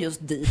att gå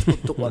just dit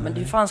och då, men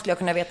hur fan skulle jag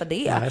kunna veta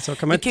det? Nej, så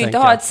kan man du kan ju inte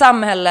ha ett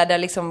samhälle där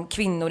liksom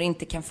kvinnor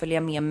inte kan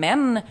följa med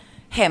män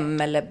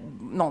hem eller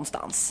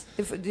någonstans.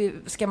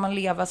 Ska man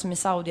leva som i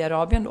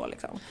Saudiarabien då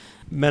liksom?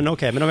 Men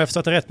okej, men om jag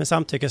förstått det rätt med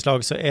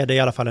samtyckeslag så är det i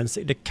alla fall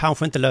det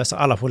kanske inte löser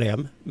alla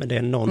problem, men det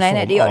är någon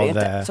form av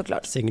inte,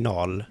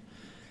 signal.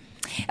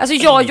 Alltså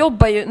jag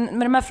jobbar ju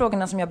med de här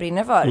frågorna som jag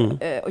brinner för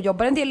och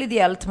jobbar en del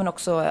ideellt men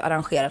också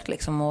arrangerat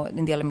liksom, och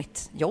en del av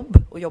mitt jobb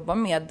och jobba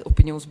med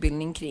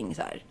opinionsbildning kring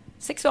så här,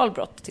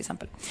 sexualbrott till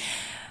exempel.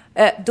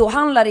 Då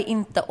handlar det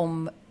inte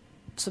om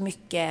så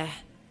mycket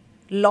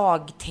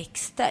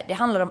lagtexter. Det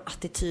handlar om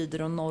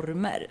attityder och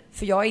normer.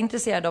 För jag är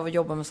intresserad av att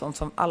jobba med sånt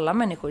som alla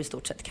människor i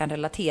stort sett kan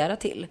relatera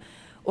till.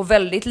 Och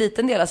väldigt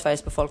liten del av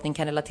Sveriges befolkning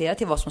kan relatera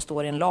till vad som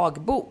står i en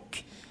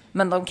lagbok.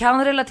 Men de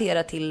kan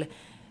relatera till,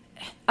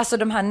 alltså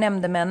de här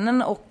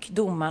nämndemännen och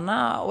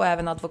domarna och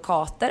även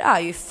advokater är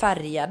ju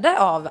färgade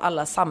av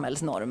alla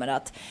samhällsnormer.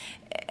 Att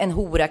en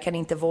hora kan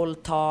inte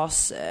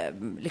våldtas,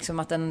 liksom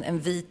att en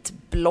vit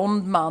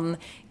blond man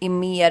är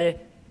mer,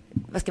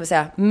 vad ska vi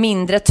säga,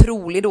 mindre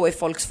trolig då i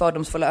folks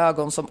fördomsfulla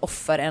ögon som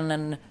offer än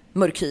en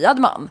mörkhyad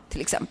man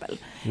till exempel.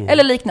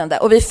 Eller liknande.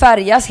 Och vi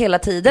färgas hela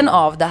tiden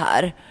av det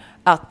här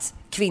att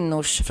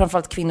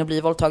framförallt kvinnor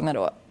blir våldtagna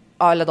då,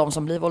 eller de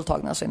som blir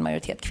våldtagna, så är en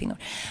majoritet kvinnor,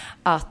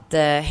 att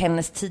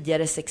hennes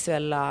tidigare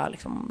sexuella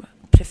liksom,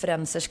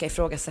 preferenser ska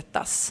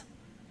ifrågasättas.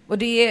 Och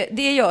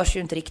det görs ju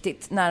inte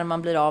riktigt när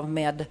man blir av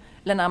med,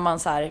 eller när man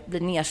så här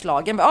blir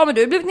nedslagen. Ja, men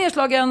du har blivit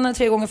nedslagen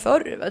 3 gånger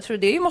förr. Jag tror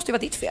det måste ju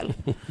vara ditt fel.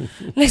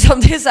 Liksom,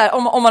 det är så här,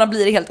 om man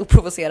blir helt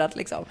oprovocerat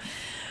liksom.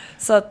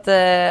 Så att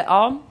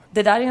ja,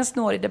 det där är en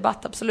snårig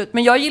debatt, absolut.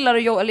 Men jag gillar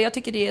jag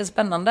tycker det är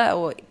spännande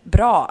och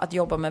bra att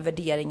jobba med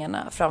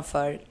värderingarna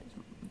framför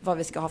vad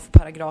vi ska ha för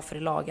paragrafer i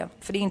lagen.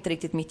 För det är inte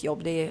riktigt mitt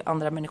jobb, det är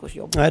andra människors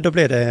jobb. Nej, då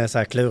blir det så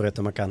här klurigt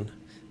och man kan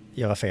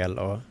göra fel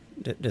och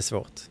det är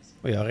svårt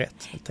att göra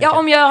rätt. Ja,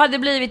 om jag hade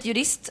blivit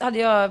jurist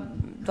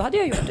då hade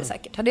jag gjort det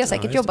säkert. Hade jag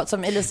säkert jobbat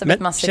som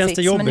Elisabeth Massi. Känns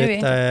det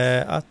jobbigt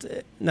att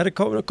när det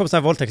kommer så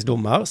här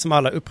våldtäktsdomar som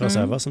alla upprörs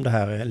över, som det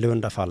här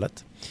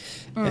Lundafallet.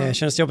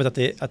 Känns det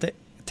jobbigt att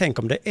tänk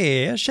om det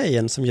är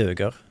tjejen som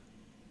ljuger?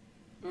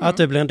 Att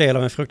det blir en del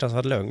av en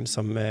fruktansvärd lögn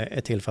som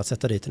är till för att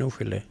sätta dit en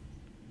oskyldig.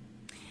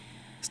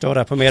 Står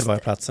där på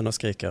Medborgarplatsen och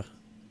skriker.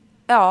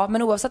 Ja,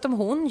 men oavsett om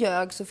hon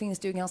ljög så finns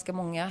det ju ganska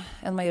många,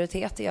 en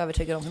majoritet är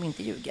övertygad om som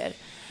inte ljuger.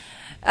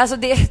 Alltså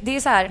det är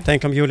så här.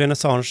 Tänk om Julian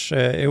Assange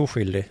är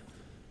oskyldig.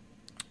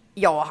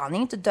 Ja, han är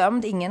inte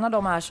dömd. Ingen av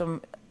de här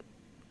som...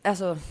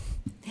 Alltså,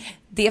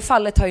 det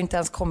fallet har ju inte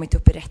ens kommit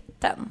upp i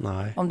rätten.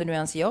 Nej. Om det nu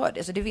ens gör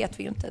det, så det vet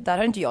vi ju inte. Där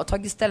har inte jag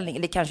tagit ställning.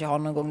 Eller kanske jag har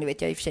någon gång, det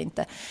vet jag i och för sig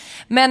inte.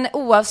 Men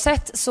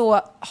oavsett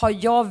så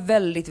har jag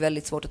väldigt,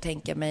 väldigt svårt att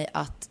tänka mig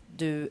att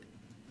du...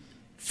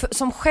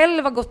 som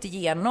själv har gått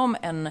igenom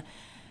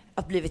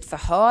att blivit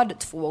förhörd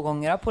 2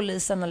 gånger av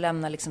polisen och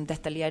lämna liksom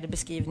detaljerade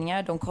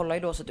beskrivningar. De kollar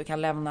ju då så att du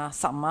kan lämna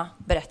samma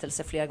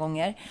berättelse flera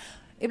gånger.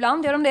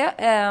 Ibland gör de det.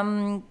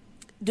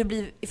 Du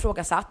blir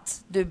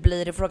ifrågasatt. Du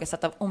blir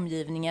ifrågasatt av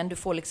omgivningen. Du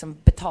får liksom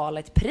betala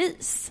ett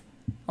pris.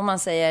 Om man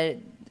säger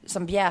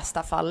som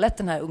Bjästa-fallet,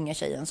 den här unga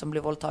tjejen som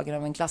blev våldtagen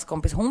av en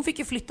klasskompis. Hon fick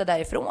ju flytta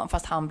därifrån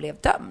fast han blev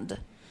dömd.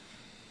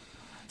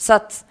 Så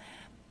att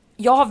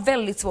jag har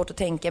väldigt svårt att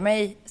tänka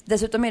mig.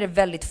 Dessutom är det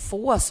väldigt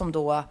få som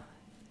då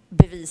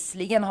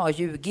bevisligen har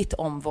ljugit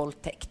om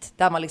våldtäkt.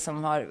 Där man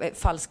liksom har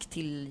falsk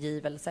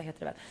tillgivelse, heter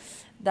det väl.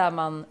 Där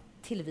man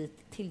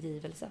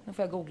tillgivelse. Nu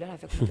får jag googla det här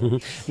för jag kommer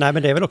inte. Nej,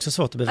 men det är väl också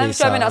svårt att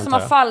bevisa. Jag menar, som har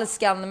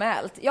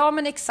falskanmält. Ja,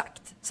 men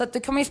exakt. Så att du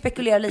kan man ju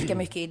spekulera lika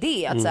mycket i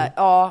det. Att så här,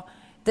 ja,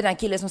 den där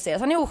killen som säger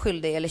att han är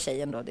oskyldig, eller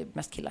tjejen då, det är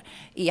mest killar.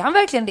 Är han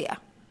verkligen det?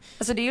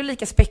 Alltså det är ju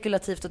lika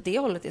spekulativt åt det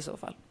hållet i så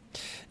fall.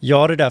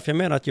 Ja, det är därför jag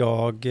menar att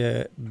jag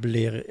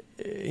blir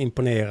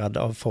imponerad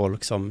av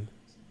folk som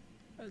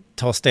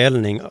tar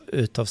ställning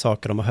utav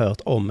saker de har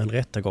hört om en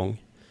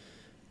rättegång.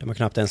 Där man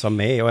knappt ens var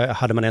med. Och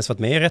hade man ens varit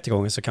med i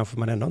rättegången så kanske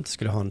man ändå inte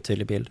skulle ha en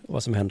tydlig bild av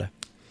vad som hände.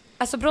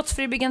 Alltså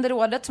Brottsförebyggande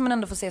rådet, som man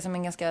ändå får se som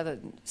en ganska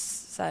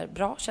så här,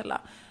 bra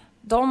källa.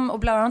 De, och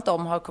bland annat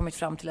de, har kommit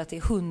fram till att det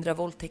är 100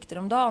 våldtäkter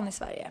om dagen i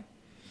Sverige.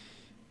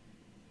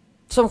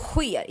 Som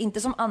sker,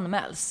 inte som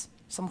anmäls.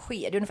 Som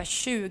sker. Det är ungefär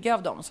 20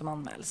 av dem som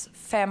anmäls.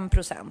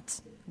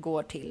 5%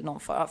 går till någon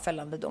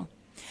fällande dom.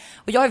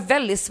 Och jag är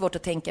väldigt svårt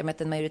att tänka mig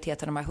att en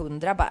majoritet av de här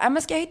 100 bara,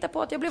 men ska jag hitta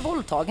på att jag blev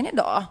våldtagen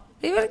idag?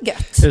 Det är väl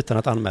gött. Utan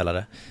att anmäla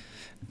det.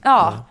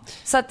 Ja.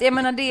 Så att jag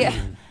menar det...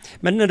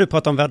 Men när du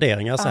pratar om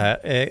värderingar så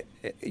här,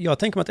 jag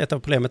tänker mig att ett av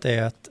problemet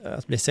är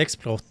att bli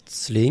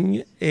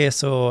sexbrottsling är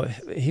så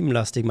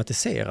himla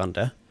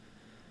stigmatiserande.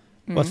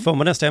 Och att får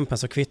man den stämpeln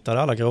så kvittar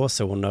alla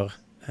gråzoner.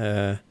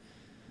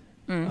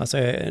 Alltså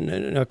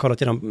när jag har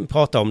kollat igenom,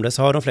 pratar om det,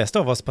 så har de flesta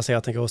av oss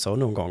passerat en gråzon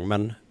någon gång,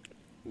 men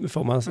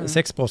får man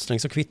sexbrottsling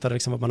så kvittar det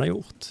liksom vad man har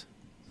gjort.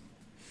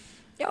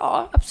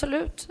 Ja,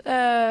 absolut.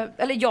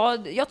 Eller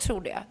jag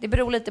tror det. Det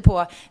beror lite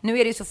på, nu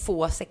är det ju så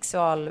få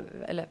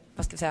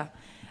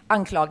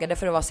anklagade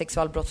för att vara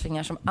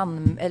sexualbrottslingar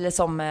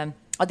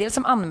dels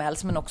som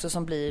anmäls men också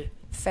som blir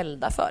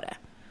fällda för det.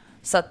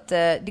 Så att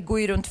det går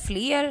ju runt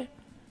fler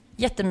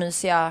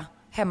jättemysiga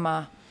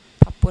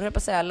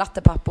hemmapappor,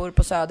 lattepappor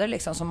på Söder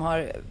liksom, som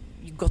har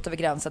gått över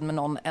gränsen med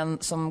någon, en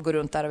som går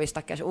runt där och är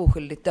stackars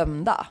oskyldigt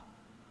dömda.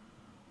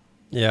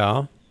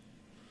 Ja.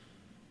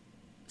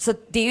 Så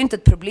det är ju inte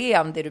ett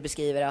problem det du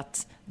beskriver,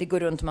 att det går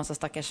runt en massa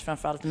stackars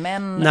framförallt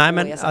män. Nej,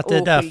 men att det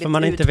är därför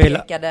man inte vill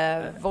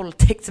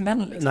våldtäktsmän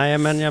liksom. Nej,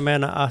 men jag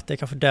menar att det är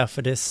kanske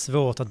därför det är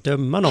svårt att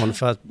döma någon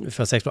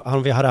för sexbrott.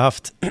 Om vi hade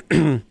haft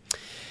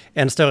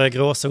en större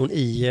gråzon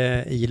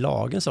i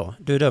lagen så.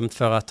 Du är dömd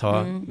för att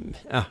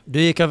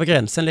du gick över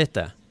gränsen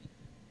lite.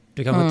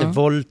 Du kanske inte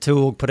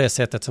våldtog på det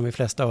sättet som de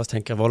flesta av oss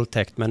tänker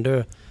våldtäkt, men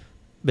du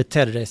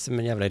betedde dig som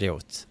en jävla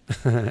idiot.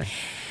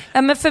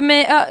 Ja, men för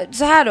mig,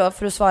 så här då,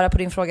 för att svara på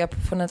din fråga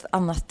från en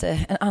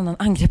annan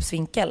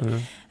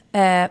angreppsvinkel.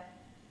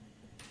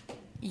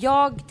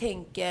 Jag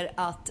tänker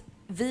att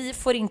vi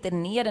får inte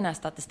ner den här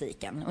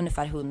statistiken,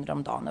 ungefär 100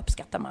 om dagen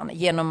uppskattar man,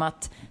 genom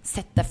att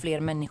sätta fler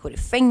människor i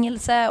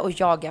fängelse och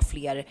jaga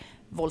fler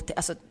våldtäkter.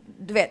 Alltså,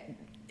 du vet,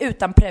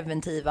 utan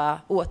preventiva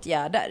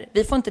åtgärder.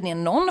 Vi får inte ner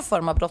någon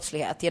form av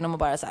brottslighet genom att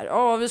bara så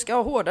här, vi ska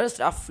ha hårdare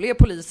straff, fler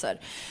poliser.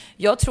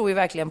 Jag tror ju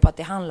verkligen på att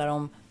det handlar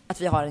om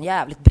att vi har en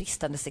jävligt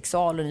bristande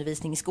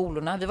sexualundervisning i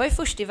skolorna. Vi var ju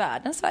först i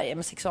världen, Sverige,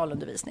 med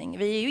sexualundervisning.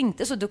 Vi är ju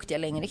inte så duktiga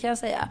längre, kan jag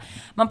säga.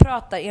 Man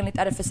pratar, enligt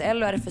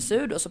RFSL och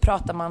RFSU då, så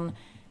pratar man,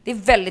 det är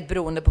väldigt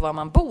beroende på var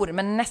man bor,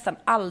 men nästan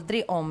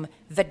aldrig om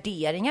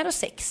värderingar och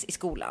sex i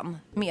skolan.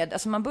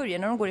 Alltså man börjar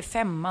när de går i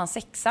 5:an,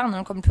 6:an, när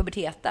de kommer till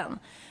puberteten.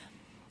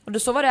 Och då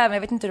så var det även,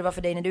 jag vet inte hur det var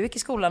för dig när du gick i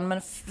skolan,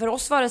 men för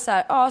oss var det så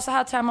här, så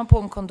här trär man på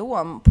en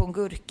kondom, på en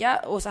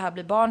gurka, och så här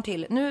blir barn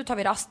till. Nu tar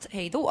vi rast,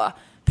 hej då.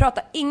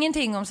 Prata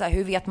ingenting om så här,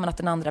 hur vet man att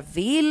den andra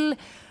vill?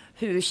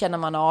 Hur känner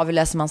man av? Hur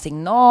läser man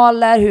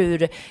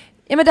signaler?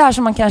 Men det här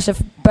som man kanske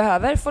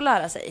behöver få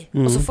lära sig.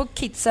 Och så får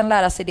kidsen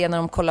lära sig det när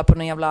de kollar på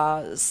någon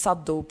jävla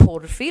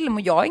saddo-porrfilm.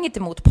 Och jag har inget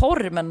emot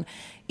porr, men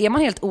är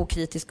man helt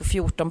okritisk och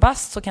 14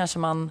 bast så kanske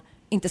man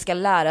inte ska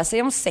lära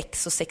sig om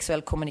sex och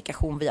sexuell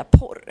kommunikation via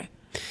porr.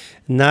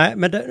 Nej,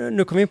 men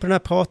nu kommer vi in på den här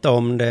prata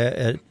om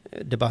det,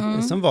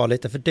 debatten som var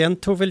lite, för den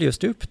tog väl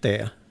just upp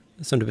det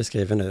som du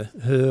beskriver nu.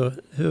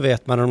 Hur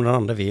vet man om någon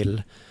andra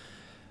vill?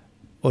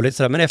 Och lite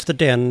sådär. Men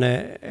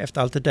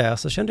efter allt det där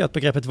så kände jag att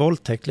begreppet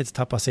våldtäkt lite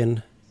tappar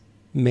sin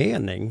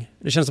mening.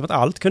 Det känns som att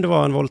allt kunde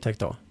vara en våldtäkt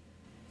då.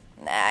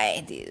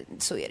 Nej,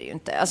 så är det ju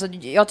inte. Alltså,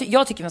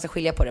 jag tycker man ska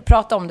skilja på det.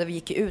 Prata om det vi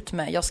gick ut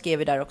med. Jag skrev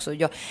ju där också.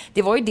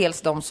 Det var ju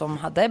dels de som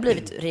hade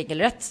blivit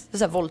regelrätt så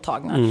här,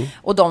 våldtagna.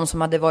 Och de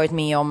som hade varit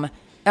med om,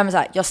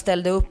 jag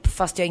ställde upp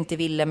fast jag inte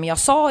ville, men jag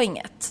sa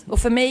inget. Och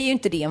för mig är ju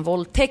inte det en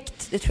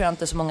våldtäkt. Det tror jag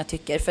inte så många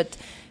tycker. För att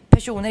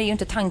personer är ju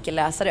inte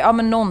tankeläsare. Ja,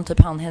 men någon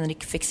typ han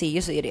Henrik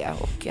Fexeus är det.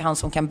 Och han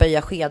som kan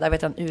böja skedar,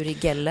 vet han, Uri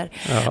Geller.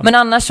 Ja. Men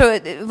annars så,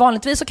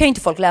 vanligtvis så kan ju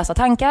inte folk läsa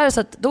tankar.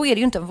 Så att då är det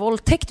ju inte en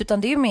våldtäkt,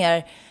 utan det är ju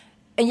mer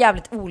en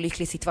jävligt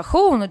olycklig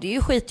situation. Och det är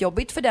ju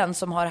skitjobbigt för den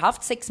som har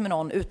haft sex med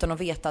någon utan att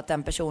veta att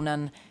den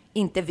personen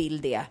inte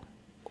ville,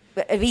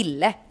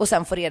 och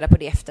sen får reda på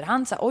det i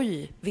efterhand. Så,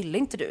 oj, ville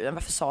inte du?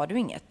 Varför sa du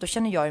inget? Då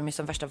känner jag mig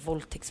som värsta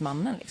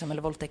våldtäktsmannen liksom,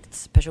 eller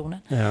våldtäktspersonen.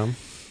 Ja.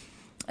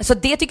 Så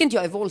det tycker inte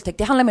jag är våldtäkt.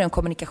 Det handlar mer om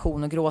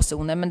kommunikation och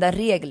gråzoner. Men den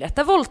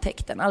regelrätta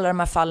våldtäkten, alla de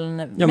här fallen.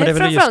 Ja, men det är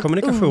väl just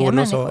kommunikation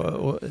och så,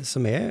 och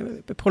som är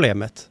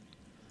problemet.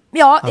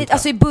 Ja,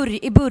 alltså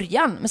i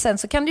början. Men sen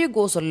så kan det ju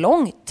gå så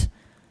långt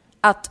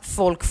att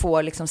folk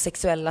får liksom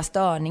sexuella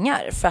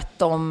störningar för att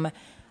de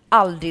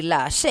aldrig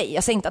lär sig.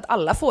 Jag säger inte att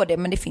alla får det,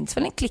 men det finns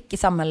väl en klick i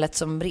samhället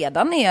som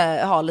redan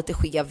har lite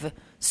skev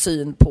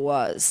syn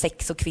på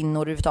sex och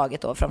kvinnor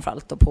överhuvudtaget då,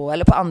 framförallt,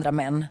 eller på andra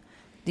män.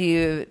 Det är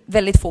ju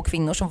väldigt få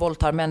kvinnor som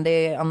våldtar män,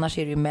 annars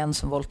är det ju män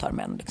som våldtar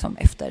män liksom,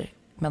 efter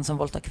män som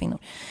våldtar kvinnor.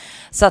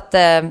 Så att det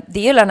är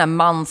ju den här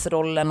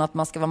mansrollen, att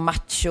man ska vara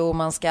macho,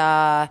 man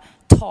ska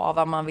ta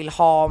vad man vill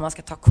ha, man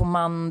ska ta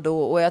kommando,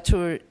 och jag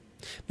tror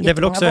men det är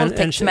väl också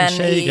en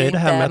tjejgrej det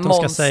här med att de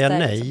ska säga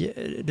nej.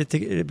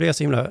 Det blir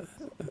så himla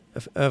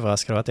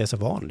överraskad av att det är så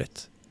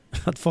vanligt.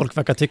 Att folk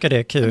verkar tycka det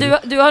är kul.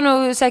 Du har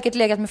nog säkert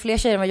legat med fler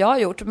tjejer än vad jag har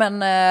gjort, men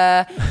men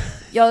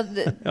det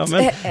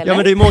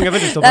är ju många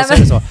väldigt som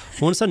säger så.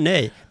 Hon sa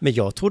nej, men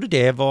jag trodde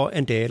det var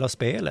en del av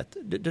spelet.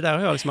 Det där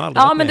har jag liksom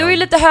aldrig Ja, men då är ju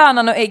lite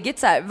hönan och ägget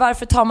så här.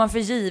 Varför tar man för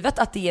givet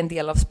att det är en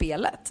del av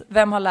spelet?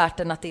 Vem har lärt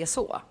en att det är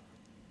så?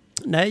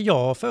 Nej,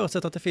 jag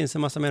förutsätter att det finns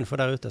en massa människor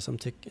där ute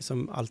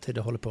som alltid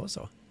håller på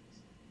så.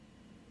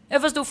 Ja,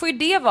 fast då får ju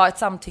det vara ett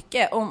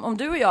samtycke. Om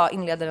du och jag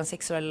inleder en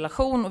sexuell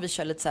relation och vi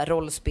kör lite så här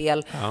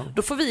rollspel,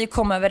 då får vi ju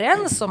komma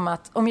överens om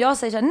att om jag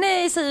säger så här,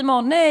 nej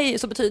Simon, nej,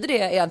 så betyder det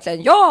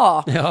egentligen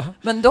ja.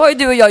 Men då har ju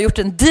du och jag gjort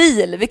en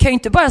deal. Vi kan ju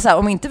inte bara så här,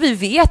 om inte vi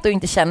vet och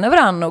inte känner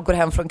varandra och går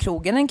hem från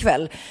krogen en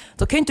kväll,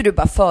 då kan ju inte du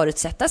bara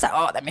förutsätta så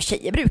här, men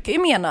tjejer brukar ju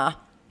mena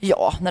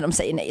ja när de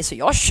säger nej, så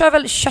jag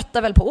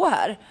köttar väl på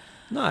här.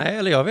 Nej,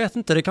 eller jag vet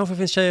inte. Det kanske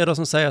finns tjejer då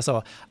som säger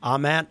så.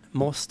 Men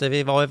måste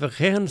vi vara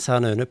överens här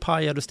nu? Nu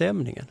pajar du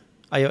stämningen.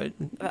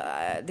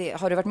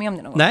 Har du varit med om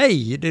det någon gång?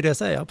 Nej, det är det jag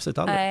säger. Absolut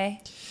aldrig.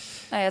 Nej,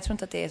 jag tror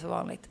inte att det är så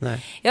vanligt.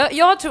 Nej.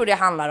 Jag tror det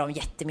handlar om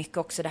jättemycket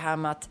också det här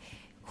med att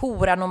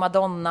horan och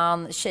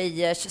madonnan,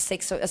 tjejers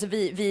sex, alltså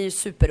vi är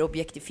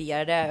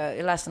superobjektifierade.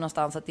 Jag läste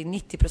någonstans att det är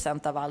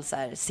 90% av all så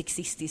här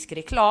sexistisk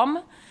reklam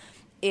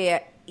är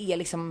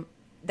liksom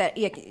där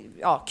är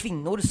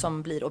kvinnor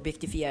som blir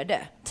objektifierade.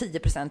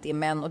 10% är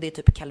män, och det är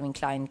typ Calvin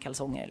Klein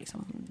kalsonger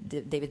liksom.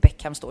 David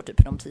Beckham står typ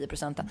för de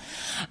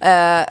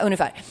 10%.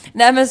 Ungefär.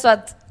 Nej, men så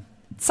att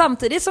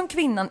samtidigt som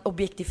kvinnan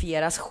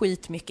objektifieras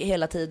skitmycket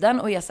hela tiden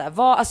och är så här,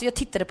 alltså jag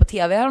tittade på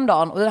tv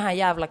häromdagen och den här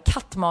jävla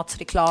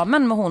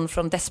kattmatsreklamen med hon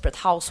från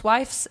Desperate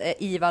Housewives,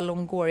 Eva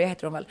Longoria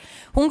heter hon väl.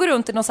 Hon går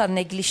runt i någon sån här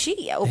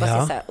negligé och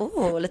bara ser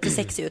så här, lite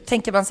sexig ut.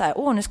 Tänker man så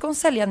här, nu ska hon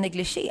sälja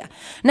negligé.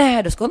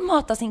 Nej, då ska hon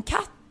mata sin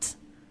katt.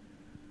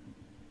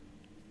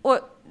 Och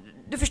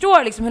du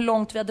förstår liksom hur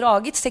långt vi har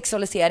dragit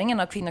sexualiseringen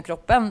av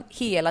kvinnokroppen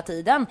hela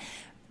tiden.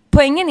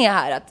 Poängen är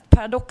här att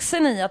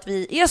paradoxen i att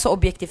vi är så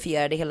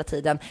objektifierade hela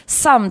tiden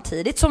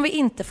samtidigt som vi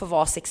inte får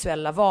vara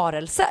sexuella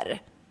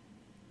varelser.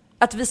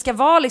 Att vi ska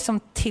vara liksom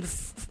till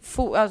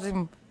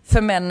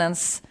för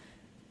männens,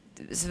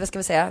 vad ska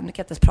vi säga, nu kan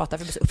jag inte ens prata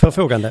för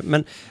förfogande,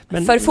 men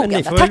ni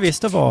får ju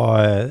visst att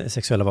vara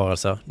sexuella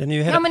varelser. Den är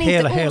ju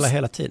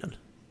hela tiden.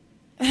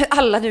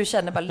 Alla du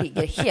känner bara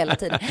ligger hela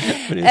tiden.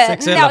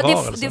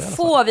 Det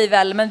får vi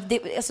väl, men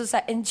alltså, så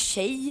här, en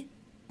tjej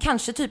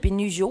kanske typ i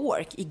New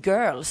York i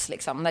Girls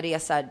liksom, när det är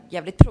så här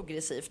jävligt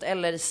progressivt,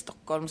 eller i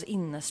Stockholms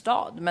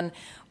innerstad, men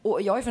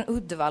och jag är från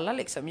Uddevalla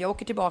liksom. Jag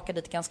åker tillbaka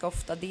dit ganska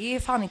ofta.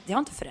 Det har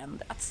inte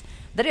förändrats.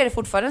 Där är det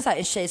fortfarande så här,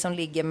 en tjej som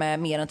ligger med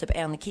mer än typ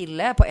en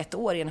kille på ett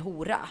år i en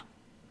hora.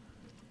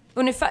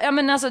 Ungefär, ja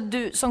men alltså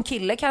du som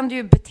kille kan du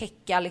ju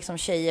betäcka liksom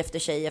tjej efter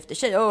tjej efter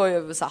tjej.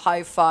 Så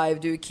high five,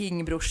 du är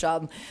king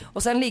brorsan.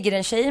 Och sen ligger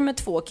en tjej med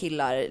 2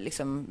 killar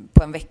liksom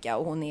på en vecka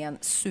och hon är en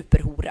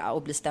superhora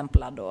och blir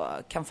stämplad och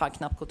kan fan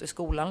knappt gå till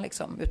skolan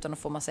liksom utan att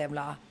få massa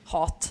jävla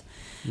hat.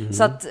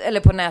 Så att, eller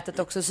på nätet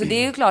också. Så det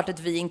är ju klart att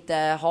vi inte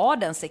har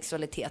den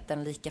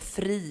sexualiteten lika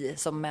fri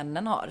som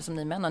männen har, som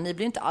ni män har. Ni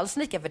blir inte alls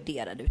lika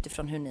värderade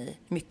utifrån hur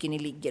mycket ni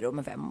ligger och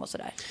med vem och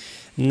sådär.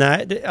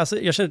 Nej, alltså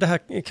jag känner det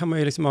här kan man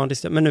ju liksom ha en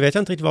diskussion, men nu vet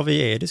jag inte riktigt var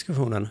vi är i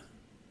diskussionen.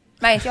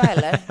 Nej, inte jag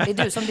heller. Det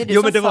är du som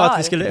Jo, men det var att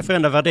vi skulle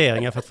förändra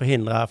värderingar för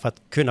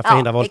att kunna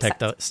förhindra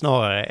våldtäkter, exakt.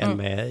 Snarare än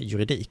med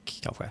juridik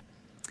kanske.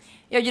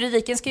 Ja,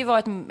 juridiken ska ju vara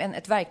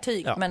ett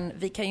verktyg, men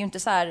vi kan ju inte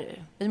så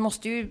här, vi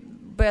måste ju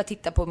börja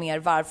titta på mer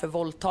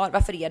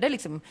varför är det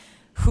liksom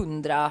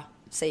 100,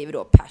 säger vi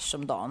då, pers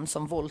om dagen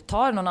som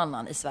våldtar någon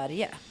annan i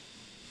Sverige?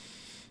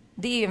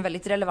 Det är ju en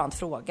väldigt relevant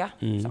fråga.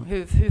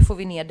 Hur får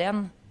vi ner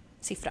den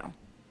siffran?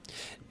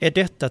 Är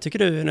detta, tycker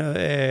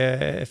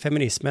du,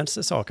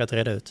 feminismens sak att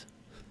reda ut?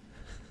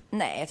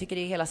 Nej, jag tycker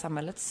det är hela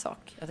samhällets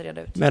sak att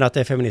reda ut. Men att det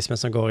är feminismen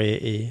som går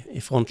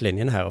i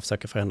frontlinjen här och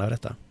försöker förändra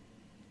detta?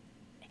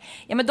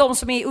 Ja, men de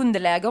som är i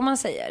underläge, om man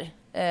säger,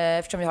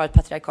 eftersom vi har ett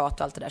patriarkat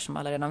och allt det där som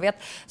alla redan vet,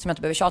 som jag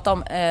inte behöver tjata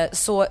om,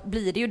 så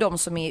blir det ju de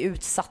som är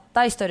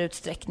utsatta i större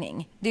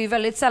utsträckning. Det är ju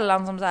väldigt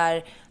sällan som så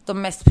här,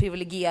 de mest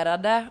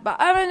privilegierade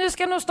bara, men nu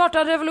ska jag nog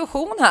starta en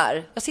revolution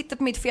här. Jag sitter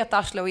på mitt feta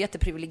arsle och är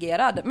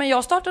jätteprivilegierad, men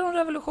jag startar en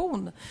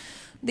revolution.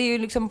 Det är ju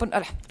liksom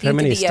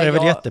feminister är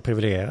väl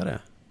jätteprivilegierade?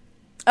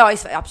 Ja,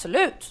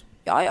 absolut.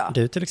 Ja.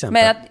 Du till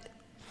exempel.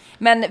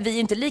 Men vi är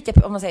inte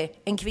lika, om man säger,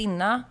 en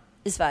kvinna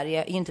i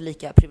Sverige är inte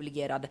lika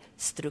privilegierad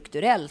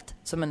strukturellt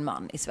som en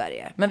man i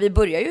Sverige. Men vi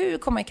börjar ju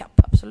komma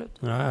ikapp, absolut.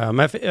 Ja,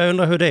 men jag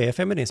undrar hur det är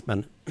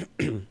feminismen.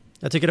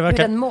 Jag tycker det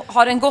verkar...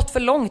 Har den gått för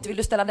långt? Vill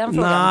du ställa den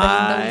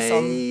frågan?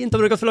 Nej, inte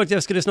om det gått för långt.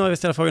 Jag skulle snarare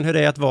ställa frågan hur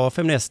det är att vara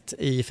feminist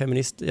i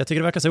feminist. Jag tycker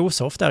det verkar så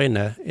osoft där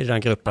inne i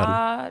den gruppen.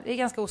 Ja, det är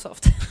ganska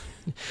osoft.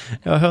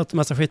 Jag har hört en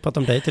massa skitprat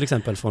om dig till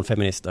exempel från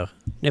feminister.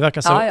 Ni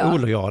verkar så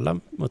olojala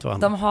mot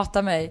varandra. De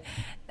hatar mig.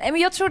 Nej,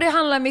 men jag tror det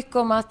handlar mycket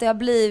om att det har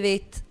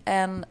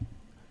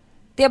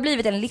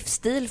blivit en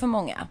livsstil för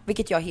många,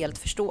 vilket jag helt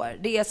förstår.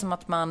 Det är som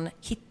att man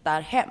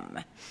hittar hem.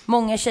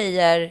 Många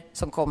tjejer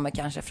som kommer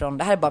kanske från,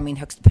 det här är bara min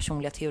högst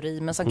personliga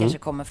teori, men som kanske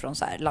kommer från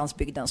så här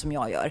landsbygden som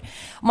jag gör.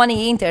 Och man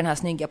är inte den här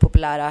snygga,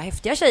 populära,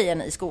 häftiga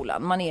tjejen i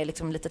skolan. Man är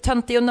liksom lite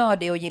töntig och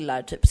nördig och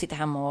gillar typ sitta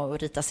hemma och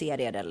rita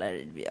serier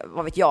eller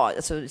vad vet jag,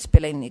 alltså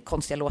spela in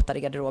konstiga låtar i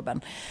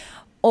garderoben.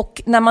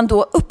 Och när man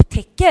då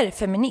upptäcker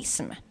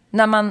feminism,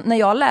 när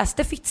jag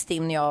läste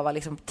Fittstim när jag var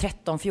liksom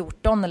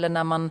 13-14, eller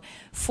när man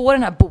får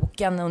den här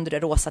boken under det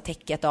rosa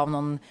täcket av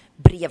någon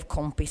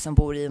brevkompis som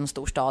bor i en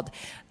stor stad,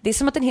 det är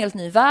som att en helt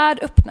ny värld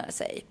öppnar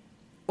sig.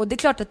 Och det är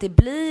klart att det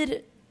blir,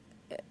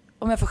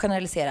 om jag får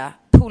generalisera,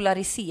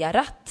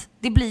 polariserat.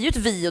 Det blir ju ett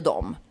vi och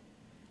dem.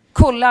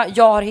 Kolla,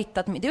 jag har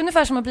hittat mig. Det är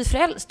ungefär som att bli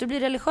frälst, du blir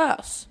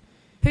religiös.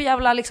 Hur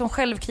jävla liksom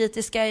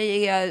självkritiska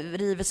är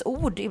Rives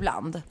ord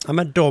ibland. Ja,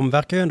 men de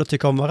verkar ju ändå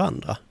tycka om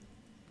varandra.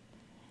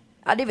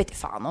 Ja, det vet jag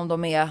fan om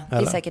de är. Det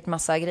är säkert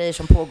massa grejer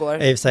som pågår.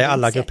 I och för sig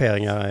alla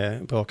grupperingar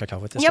bråkar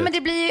kanske till slut. Ja, men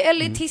det blir ju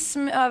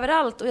elitism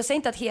överallt. Och jag säger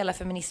inte att hela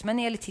feminismen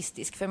är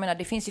elitistisk. För jag menar,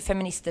 det finns ju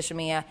feminister som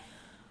är...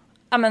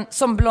 Ja, men,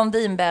 som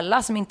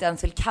Blondinbella som inte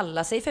ens vill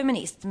kalla sig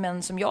feminist.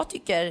 Men som jag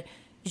tycker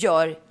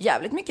gör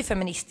jävligt mycket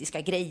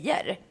feministiska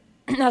grejer.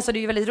 Alltså det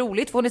är ju väldigt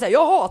roligt för hon är så här,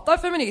 jag hatar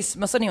feminism.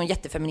 Men så är hon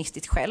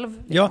jättefeministisk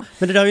själv. Ja,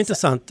 men det där är ju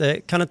intressant.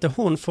 Kan inte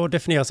hon få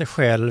definiera sig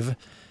själv...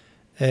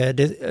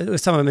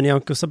 Det samma med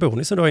Nyamko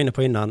Sabuni som du var inne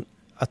på innan,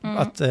 att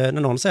när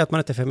någon säger att man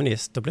inte är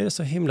feminist, då blir det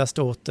så himla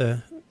stort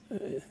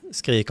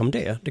skrik om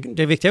det.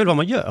 Det viktiga är väl vad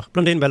man gör.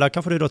 Blondinbella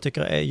kanske du då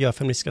tycker gör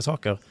feministiska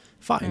saker.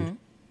 Fine.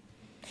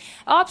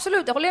 Ja,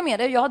 absolut, det håller jag med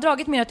dig. Jag har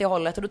dragit mer åt det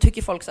hållet och då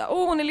tycker folk så här,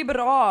 hon är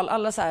liberal.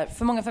 Alla så här,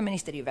 för många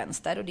feminister är ju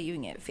vänster och det är ju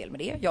inget fel med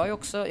det. Jag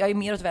är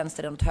mer åt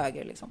vänster än åt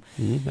höger liksom.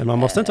 Men man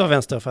måste inte vara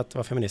vänster för att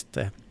vara feminist.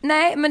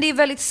 Nej, men det är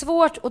väldigt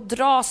svårt att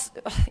dras...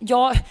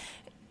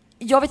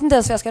 Jag vet inte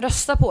ens vad jag ska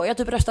rösta på. Jag har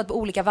typ röstat på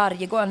olika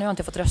varje gång. Nu har jag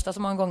inte fått rösta så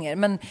många gånger.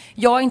 Men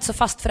jag är inte så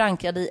fast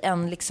förankrad i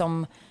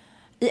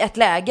ett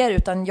läger.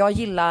 Utan jag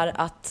gillar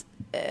att...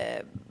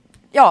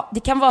 det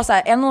kan vara så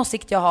här. En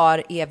åsikt jag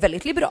har är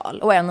väldigt liberal.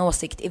 Och en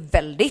åsikt är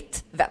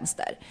väldigt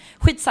vänster.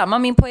 Skitsamma,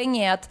 min poäng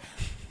är att...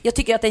 Jag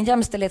tycker att en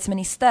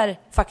jämställdhetsminister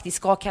faktiskt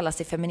ska kalla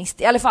sig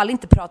feminist. I alla fall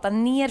inte prata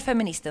ner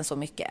feministen så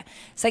mycket.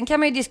 Sen kan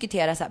man ju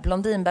diskutera så här,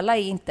 Blondinbella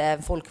är inte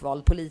en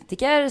folkvald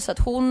politiker så att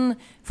hon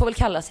får väl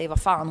kalla sig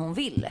vad fan hon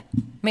vill.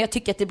 Men jag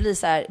tycker att det blir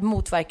så här,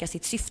 motverkar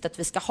sitt syfte att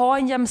vi ska ha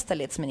en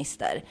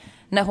jämställdhetsminister.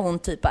 När hon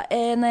typ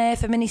nej,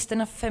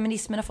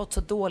 feminismen har fått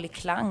så dålig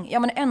klang. Ja,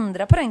 men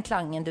ändra på den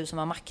klangen du som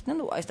har makten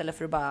då istället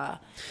för att bara...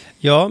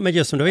 Ja, men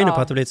just som du var inne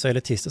på att det blivit så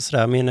elitistiskt och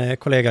sådär. Min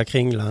kollega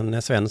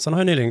Kringlan Svensson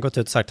har nyligen gått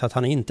ut och sagt att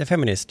han inte är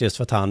feminist just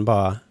för att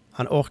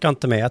han orkar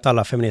inte med att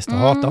alla feminister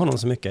hatar honom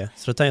så mycket.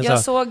 Så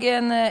jag såg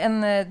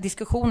en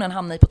diskussion han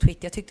hamnade i på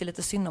Twitter. Jag tyckte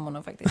lite synd om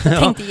honom faktiskt. Jag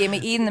tänkte ge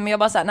mig in, men jag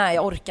bara såhär, nej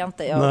jag orkar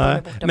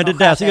inte. Men det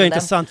där tycker jag är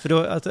intressant för då,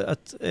 att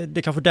det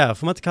är kanske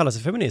därför man inte kallar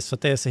sig feminist, för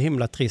att det är så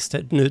himla trist.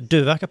 Nu,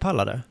 du verkar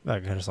palla det,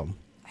 verkar det som.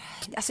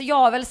 Alltså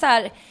jag är väl så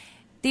här...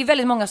 Det är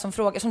väldigt många som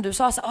frågar, som du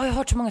sa, så, jag har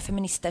hört så många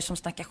feminister som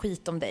snackar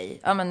skit om dig.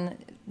 Ja, men,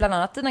 bland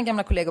annat dina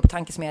gamla kollegor på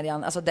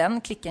Tankesmedjan. Alltså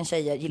den klicken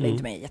tjejer gillar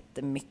inte mig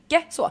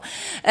jättemycket. Så,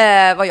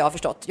 vad jag har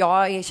förstått.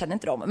 Jag känner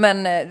inte dem.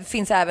 Men det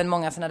finns även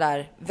många såna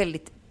där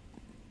väldigt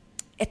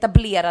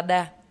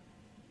etablerade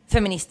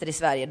feminister i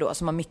Sverige då,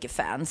 som har mycket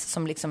fans.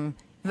 Som liksom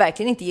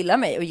verkligen inte gillar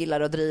mig och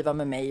gillar att driva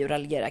med mig och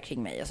raljera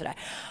kring mig och sådär.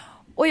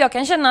 Och jag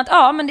kan känna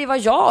att men det var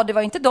jag, det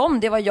var inte dem.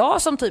 Det var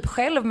jag som typ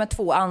själv med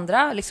 2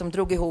 andra liksom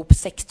drog ihop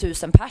 6 000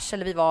 pers.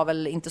 Eller vi var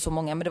väl inte så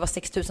många, men det var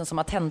 6 000 som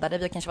attendade.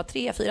 Vi kanske var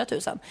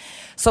 3-4 000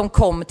 som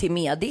kom till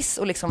Medis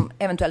och liksom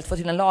eventuellt få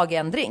till en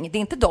lagändring. Det är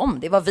inte dem,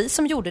 det var vi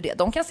som gjorde det.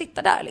 De kan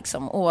sitta där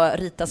liksom och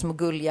rita små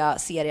gulliga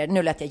serier.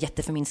 Nu lät jag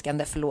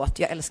jätteförminskande, förlåt.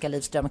 Jag älskar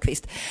Liv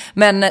Strömquist.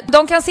 Men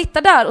de kan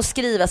sitta där och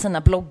skriva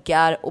sina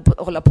bloggar och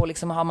hålla på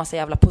liksom och ha massa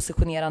jävla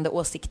positionerande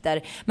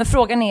åsikter. Men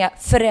frågan är,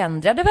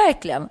 förändrade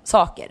verkligen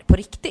saker på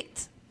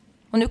riktigt?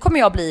 Och nu kommer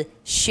jag bli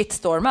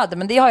shitstormad,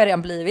 men det har jag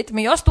redan blivit.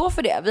 Men jag står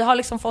för det. Vi har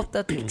liksom fått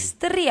ett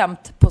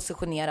extremt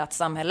positionerat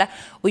samhälle.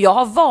 Och jag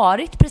har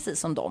varit precis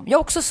som dem. Jag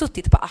har också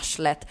suttit på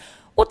arslet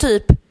och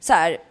typ så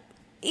här,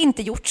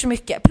 inte gjort så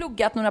mycket.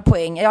 Pluggat några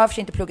poäng. Jag har för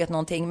sig inte pluggat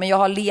någonting, men jag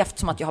har levt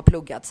som att jag har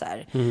pluggat så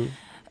här.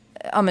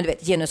 Ja, men du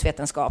vet,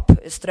 genusvetenskap,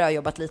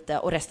 ströjobbat lite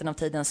och resten av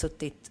tiden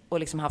suttit och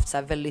liksom haft så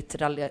här väldigt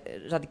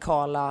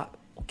radikala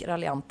och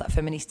raljanta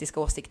feministiska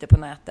åsikter på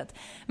nätet.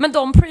 Men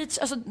de preach,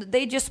 alltså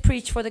they just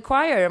preach for the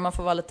choir, man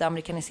får vara lite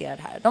amerikaniserad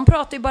här. De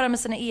pratar ju bara med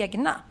sina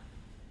egna.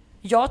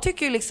 Jag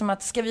tycker ju liksom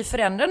att ska vi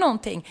förändra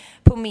någonting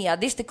på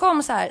Medis, det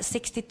kom så här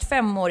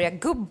 65-åriga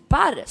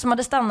gubbar som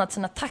hade stannat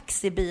sina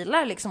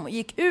taxibilar liksom och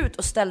gick ut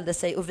och ställde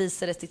sig och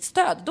visade sitt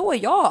stöd. Då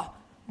är jag.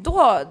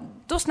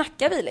 Då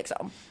snackar vi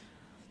liksom.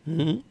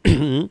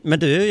 Men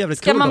du är ju jävligt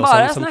Ska cool man då,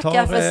 bara som snacka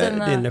tar för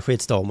sina... din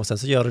skitstorm och sen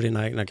så gör du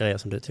dina egna grejer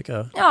som du tycker är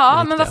Ja,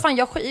 viktiga. men vad fan,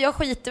 jag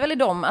skiter väl i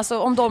dem. Alltså,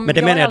 om de, men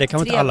det menar jag, det kan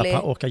inte inte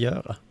alla orka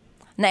göra.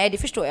 Nej, det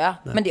förstår jag.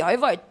 Nej. Men det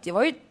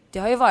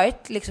har ju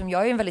varit liksom,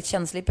 jag är ju en väldigt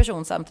känslig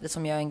person samtidigt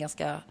som jag är en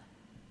ganska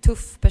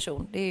tuff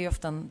person. Det är ju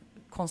ofta en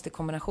konstig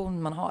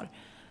kombination man har.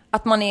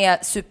 Att man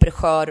är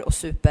superskör och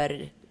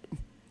super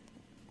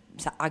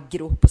så här,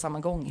 aggro på samma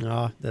gång.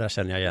 Ja, det där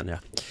känner jag igen, ja.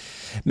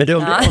 Men det,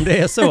 om det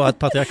är så att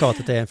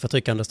patriarkatet är en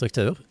förtryckande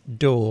struktur,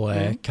 då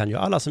kan ju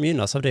alla som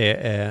gynnas av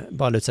det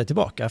bara luta sig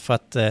tillbaka, för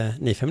att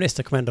ni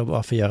feminister kommer ändå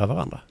bara förgöra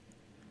varandra.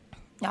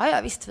 Ja,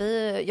 visst.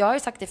 Jag har ju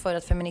sagt det förr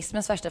att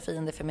feminismens värsta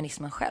fiende är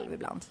feminismen själv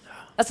ibland.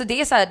 Alltså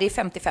det är så här, det är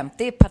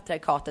 50-50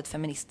 patriarkatet,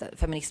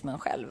 feminismen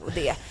själv. Och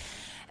det,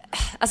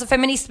 alltså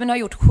feminismen har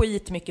gjort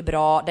skit mycket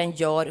bra, den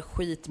gör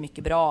skit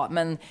mycket bra.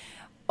 Men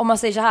om man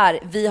säger så här,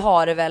 vi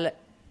har det väl...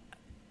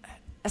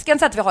 Jag ska inte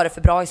säga att vi har det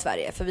för bra i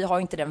Sverige, för vi har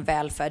inte den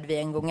välfärd vi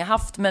en gång har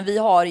haft. Men vi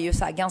har ju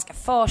så här ganska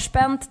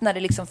förspänt när det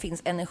liksom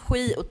finns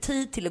energi och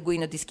tid till att gå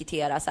in och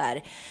diskutera så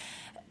här...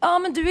 Ja,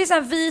 men du är så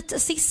här vit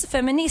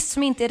cis-feminist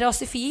som inte är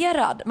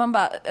rasifierad. Man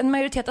bara, en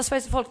majoritet av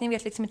Sveriges befolkning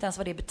vet liksom inte ens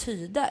vad det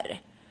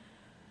betyder.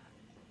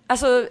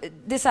 Alltså,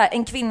 det är så här,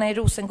 en kvinna i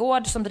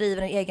Rosengård som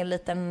driver en egen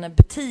liten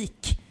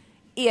butik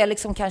är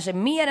liksom kanske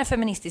mer en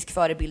feministisk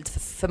förebild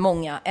för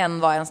många än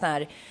vad en sån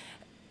här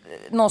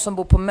någon som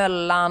bor på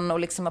Möllan och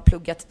liksom har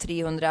pluggat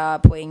 300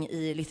 poäng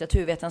i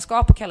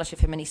litteraturvetenskap och kallar sig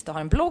feminist och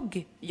har en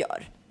blogg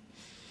gör.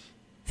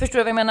 Förstår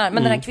du vad jag menar?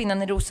 Men den här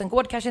kvinnan i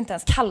Rosengård kanske inte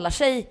ens kallar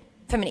sig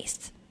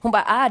feminist. Hon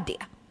bara är det.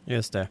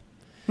 Just det.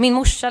 Min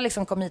morsa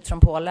liksom kom hit från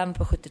Polen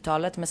på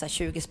 70-talet med så här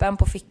 20 spänn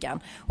på fickan.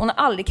 Hon har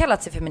aldrig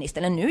kallat sig feminist.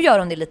 Eller nu gör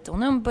hon det lite.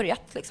 Hon har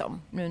börjat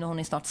liksom. Nu när hon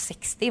är snart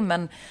 60.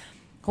 Men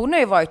hon har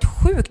ju varit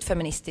sjukt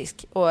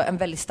feministisk. Och en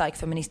väldigt stark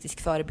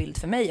feministisk förebild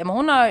för mig. Men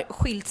hon har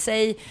skilt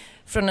sig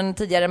från en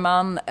tidigare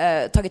man.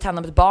 Tagit hand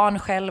om ett barn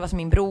själv, alltså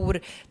min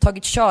bror.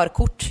 Tagit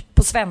körkort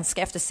på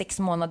svenska efter 6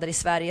 månader i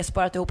Sverige.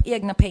 Sparat ihop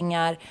egna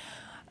pengar.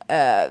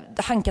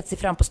 Hankat sig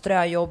fram på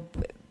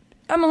ströjobb.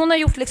 Ja, men hon har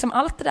gjort liksom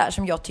allt det där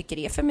som jag tycker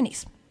är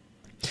feminism.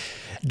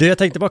 Du, jag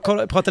tänkte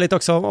bara prata lite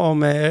också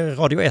om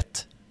Radio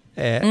 1.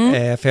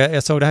 För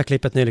jag såg det här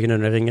klippet nyligen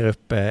när det ringer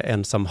upp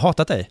en som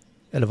hatat dig.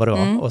 Eller vad det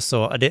var. Och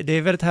så, det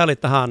är väldigt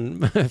härligt när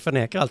han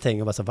förnekar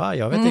allting och bara så, va?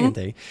 Jag vet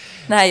ingenting.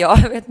 Nej,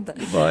 jag vet inte.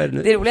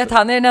 Det är roligt att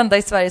han är den enda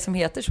i Sverige som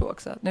heter så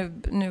också.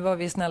 Nu var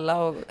vi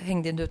snälla och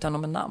hängde inte ut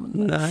honom med namn.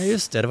 Nej,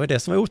 just det. Det var det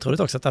som var otroligt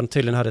också, att han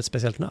tydligen hade ett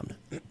speciellt namn.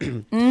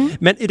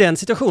 Men i den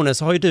situationen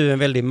så har ju du en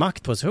väldig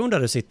maktposition där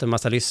du sitter en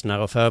massa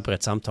lyssnare och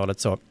förberett samtalet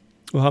så.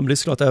 Och han blir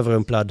såklart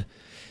överrumplad.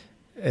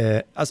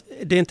 Alltså,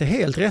 det är inte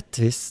helt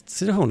rättvist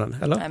situationen,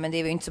 eller? Nej, men det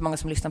är ju inte så många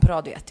som lyssnar på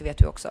Radio 1, det vet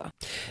du också.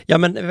 Ja,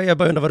 men jag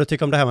bara undrar vad du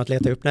tycker om det här med att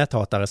leta upp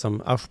näthatare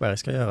som Aschberg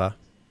ska göra.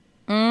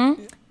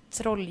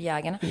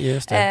 Trolljägarna.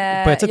 Just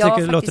det. På ett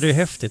sätt låter det ju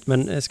häftigt,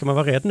 men ska man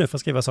vara rädd nu för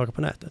att skriva saker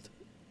på nätet?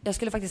 Jag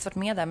skulle faktiskt varit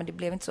med där, men det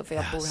blev inte så för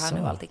jag bor här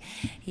nu och allting.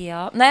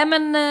 Ja. Nej,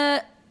 men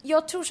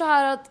jag tror så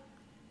här att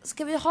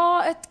ska vi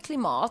ha ett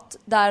klimat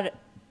där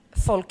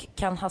folk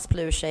kan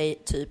haspla ur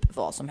sig typ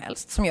vad som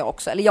helst, som jag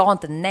också, eller jag har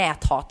inte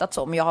näthatat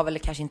så, men jag har väl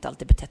kanske inte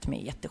alltid betett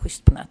mig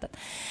jätteschysst på nätet.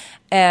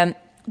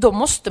 Då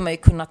måste man ju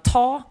kunna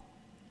ta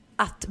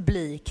att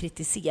bli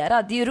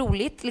kritiserad. Det är ju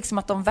roligt liksom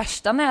att de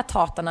värsta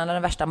näthatarna eller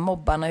de värsta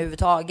mobbarna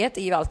överhuvudtaget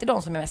är ju alltid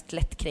de som är mest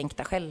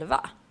lättkränkta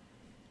själva.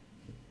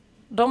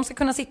 De ska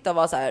kunna sitta och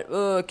vara så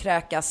här,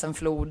 kräkas en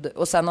flod,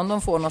 och sen om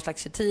de får någon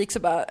slags kritik så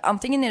bara,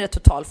 antingen är det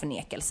total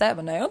förnekelse,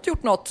 men när jag har inte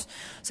gjort något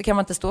så kan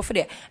man inte stå för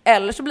det.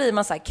 Eller så blir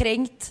man så här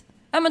kränkt.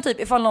 Ja, men typ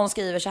ifall någon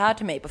skriver så här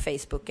till mig på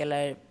Facebook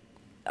eller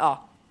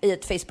i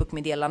ett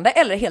Facebook-meddelande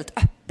eller helt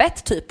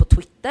öppet typ på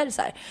Twitter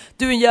så här,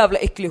 du är en jävla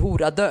äcklig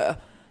hora, dö.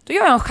 Då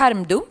gör jag en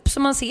skärmdump så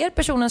man ser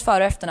personens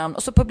för- och efternamn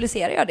och så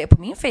publicerar jag det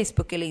på min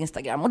Facebook eller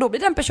Instagram, och då blir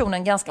den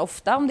personen ganska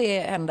ofta, om det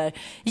händer,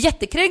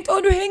 jättekränkt.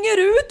 Du hänger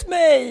ut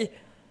mig!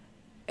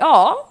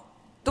 Ja,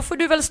 då får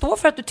du väl stå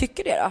för att du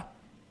tycker det då.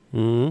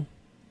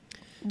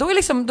 Då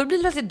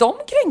blir det de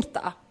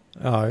kränkta.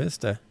 Ja,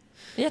 just det.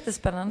 Det är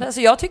jättespännande.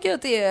 Så jag tycker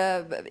att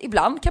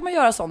ibland kan man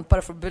göra sånt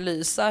bara för att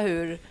belysa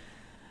hur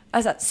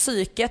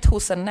psyket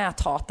hos en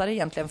näthatare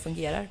egentligen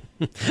fungerar.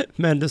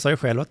 Men du sa ju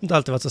själv att du inte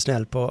alltid varit så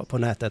snäll på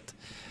nätet.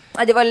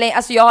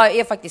 Jag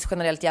är faktiskt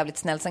generellt jävligt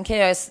snäll. Sen kan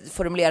jag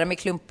formulera mig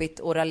klumpigt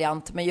och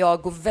raljant, men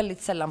jag går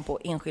väldigt sällan på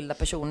enskilda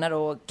personer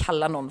och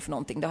kallar någon för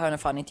någonting. Det har jag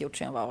fan inte gjort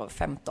sedan jag var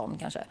 15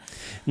 kanske.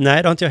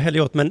 Nej, det har inte jag heller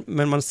gjort,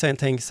 men man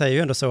säger ju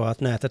ändå så att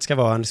nätet ska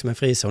vara liksom en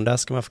frizon. Där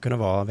ska man få kunna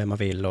vara vem man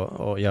vill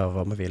och göra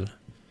vad man vill.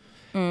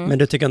 Men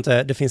du tycker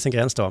inte det finns en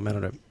gräns då,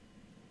 menar du?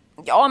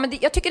 Ja, men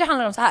jag tycker det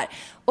handlar om så här.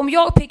 Om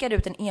jag pekar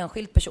ut en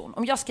enskild person,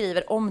 om jag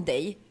skriver om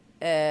dig,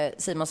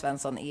 Simon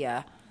Svensson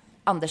är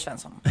Anders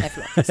Svensson, nej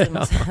förlåt,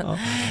 Simon Svensson,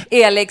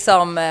 är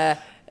liksom,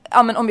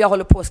 men om jag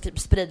håller på att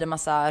sprida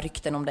massa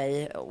rykten om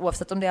dig,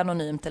 oavsett om det är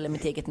anonymt eller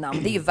mitt eget namn,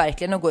 det är ju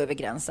verkligen att gå över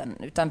gränsen.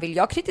 Utan vill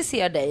jag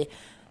kritisera dig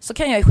så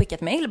kan jag ju skicka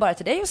ett mejl bara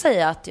till dig och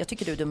säga att jag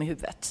tycker du är dum i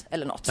huvudet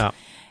eller något. Ja.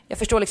 Jag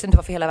förstår liksom inte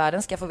varför hela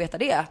världen ska få veta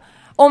det.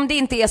 Om det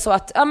inte är så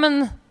att,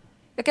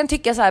 Jag kan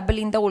tycka så här,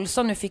 Belinda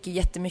Olsson nu fick ju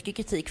jättemycket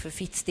kritik för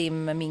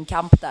Fittstim, Min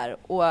kamp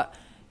där. Och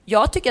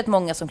jag tycker att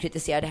många som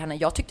kritiserade henne,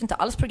 jag tyckte inte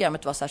alls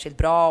programmet var särskilt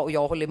bra och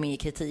jag håller med i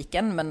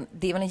kritiken. Men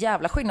det är väl en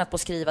jävla skillnad på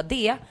att skriva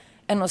det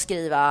än att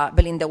skriva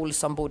Belinda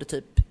Olsson borde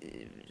typ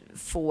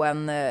få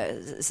en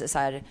så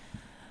här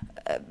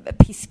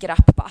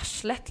piskrapp på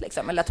arslet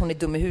liksom. Eller att hon är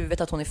dum i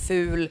huvudet, att hon är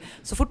ful.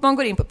 Så fort man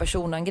går in på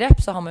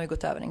personangrepp så har man ju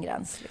gått över en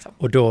gräns liksom.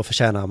 Och då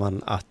förtjänar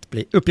man att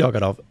bli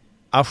uppjagad av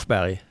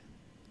Aschberg.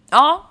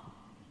 Ja.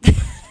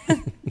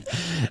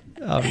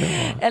 Ja,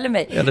 eller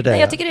mig. Eller det, nej,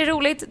 jag tycker det är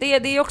roligt. Det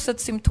är också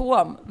ett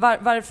symptom.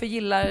 Varför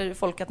gillar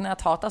folk att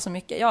näthata så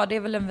mycket? Ja, det är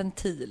väl en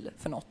ventil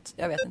för något.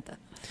 Jag vet inte.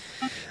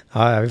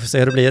 Ja, vi får se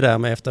hur det blir där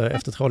med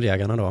efter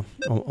Trolljägarna då.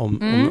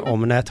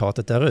 Om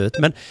näthatet dör ut.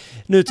 Men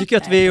nu tycker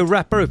jag att vi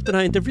wrappar upp den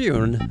här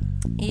intervjun.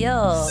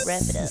 Ja,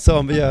 wrap it up.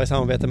 Som vi gör i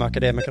samarbete med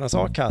Akademikernas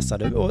A-kassa.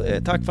 Och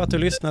tack för att du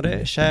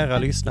lyssnade, kära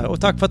lyssnare.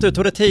 Och tack för att du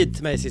tog dig tid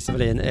till mig, Cissi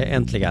Wallin,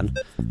 äntligen.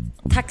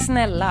 Tack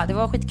snälla, det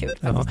var skitkul.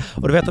 Ja.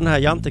 Och du vet den här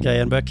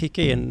jantegrejen börjar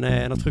kicka in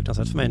något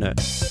fruktansvärt för mig nu.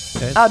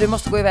 Ja, du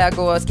måste gå iväg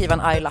och skriva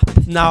en arg-lapp.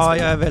 Jag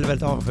är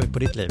väldigt avundsjuk på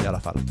ditt liv i alla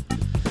fall.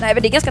 Nej,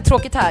 men det är ganska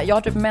tråkigt här. Jag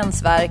har typ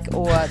mensvärk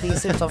och det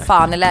ser ut som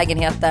fan i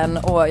lägenheten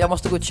och jag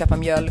måste gå ut och köpa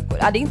mjölk.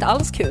 Ja, det är inte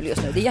alls kul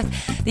just nu. Det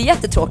är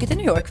jättetråkigt i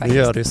New York faktiskt. Du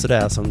gör det ju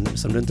sådär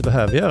som du inte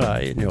behöver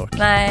göra i New York.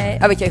 Nej,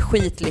 jag är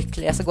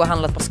skitlycklig. Jag ska gå och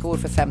handla ett par skor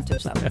för 5 000.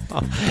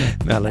 Ja,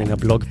 med alla dina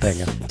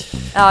bloggpengar.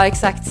 Ja,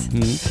 exakt.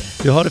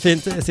 Du har det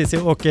fint, Cissi,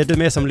 och du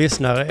med som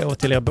lyssnare, och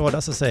till er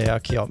båda så säger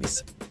jag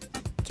kramis.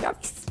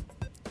 Kramis.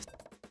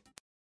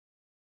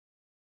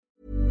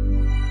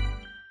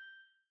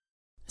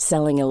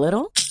 Selling a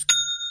little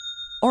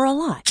or a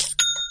lot?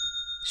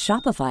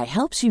 Shopify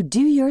helps you do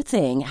your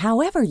thing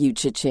however you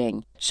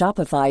cha-ching.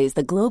 Shopify is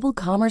the global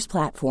commerce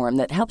platform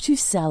that helps you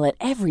sell at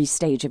every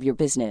stage of your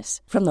business.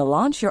 From the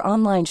launch your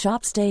online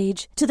shop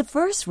stage to the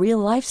first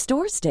real-life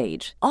store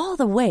stage, all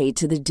the way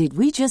to the did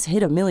we just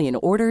hit a million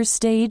orders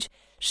stage.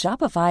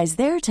 Shopify is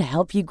there to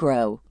help you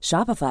grow.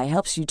 Shopify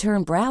helps you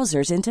turn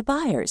browsers into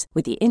buyers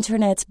with the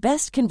internet's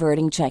best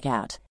converting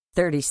checkout.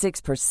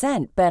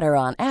 36% better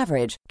on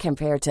average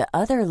compared to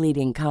other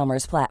leading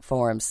commerce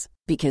platforms.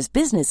 Because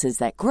businesses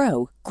that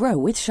grow, grow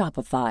with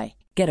Shopify.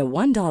 Get a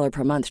 $1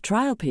 per month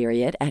trial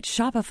period at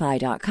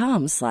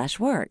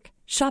shopify.com/work.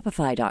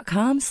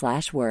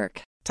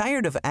 Shopify.com/work.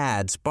 Tired of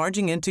ads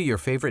barging into your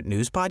favorite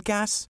news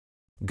podcasts?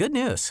 Good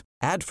news.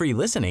 Ad-free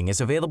listening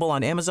is available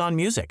on Amazon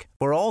Music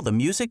for all the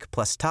music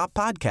plus top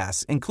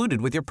podcasts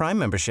included with your Prime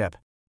membership.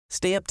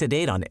 Stay up to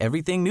date on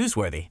everything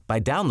newsworthy by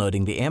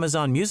downloading the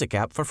Amazon Music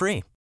app for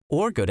free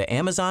or go to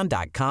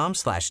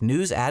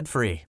amazon.com/news ad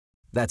free.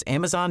 That's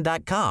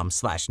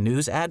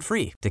amazon.com/news ad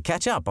free to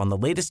catch up on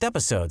the latest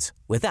episodes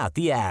without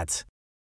the ads.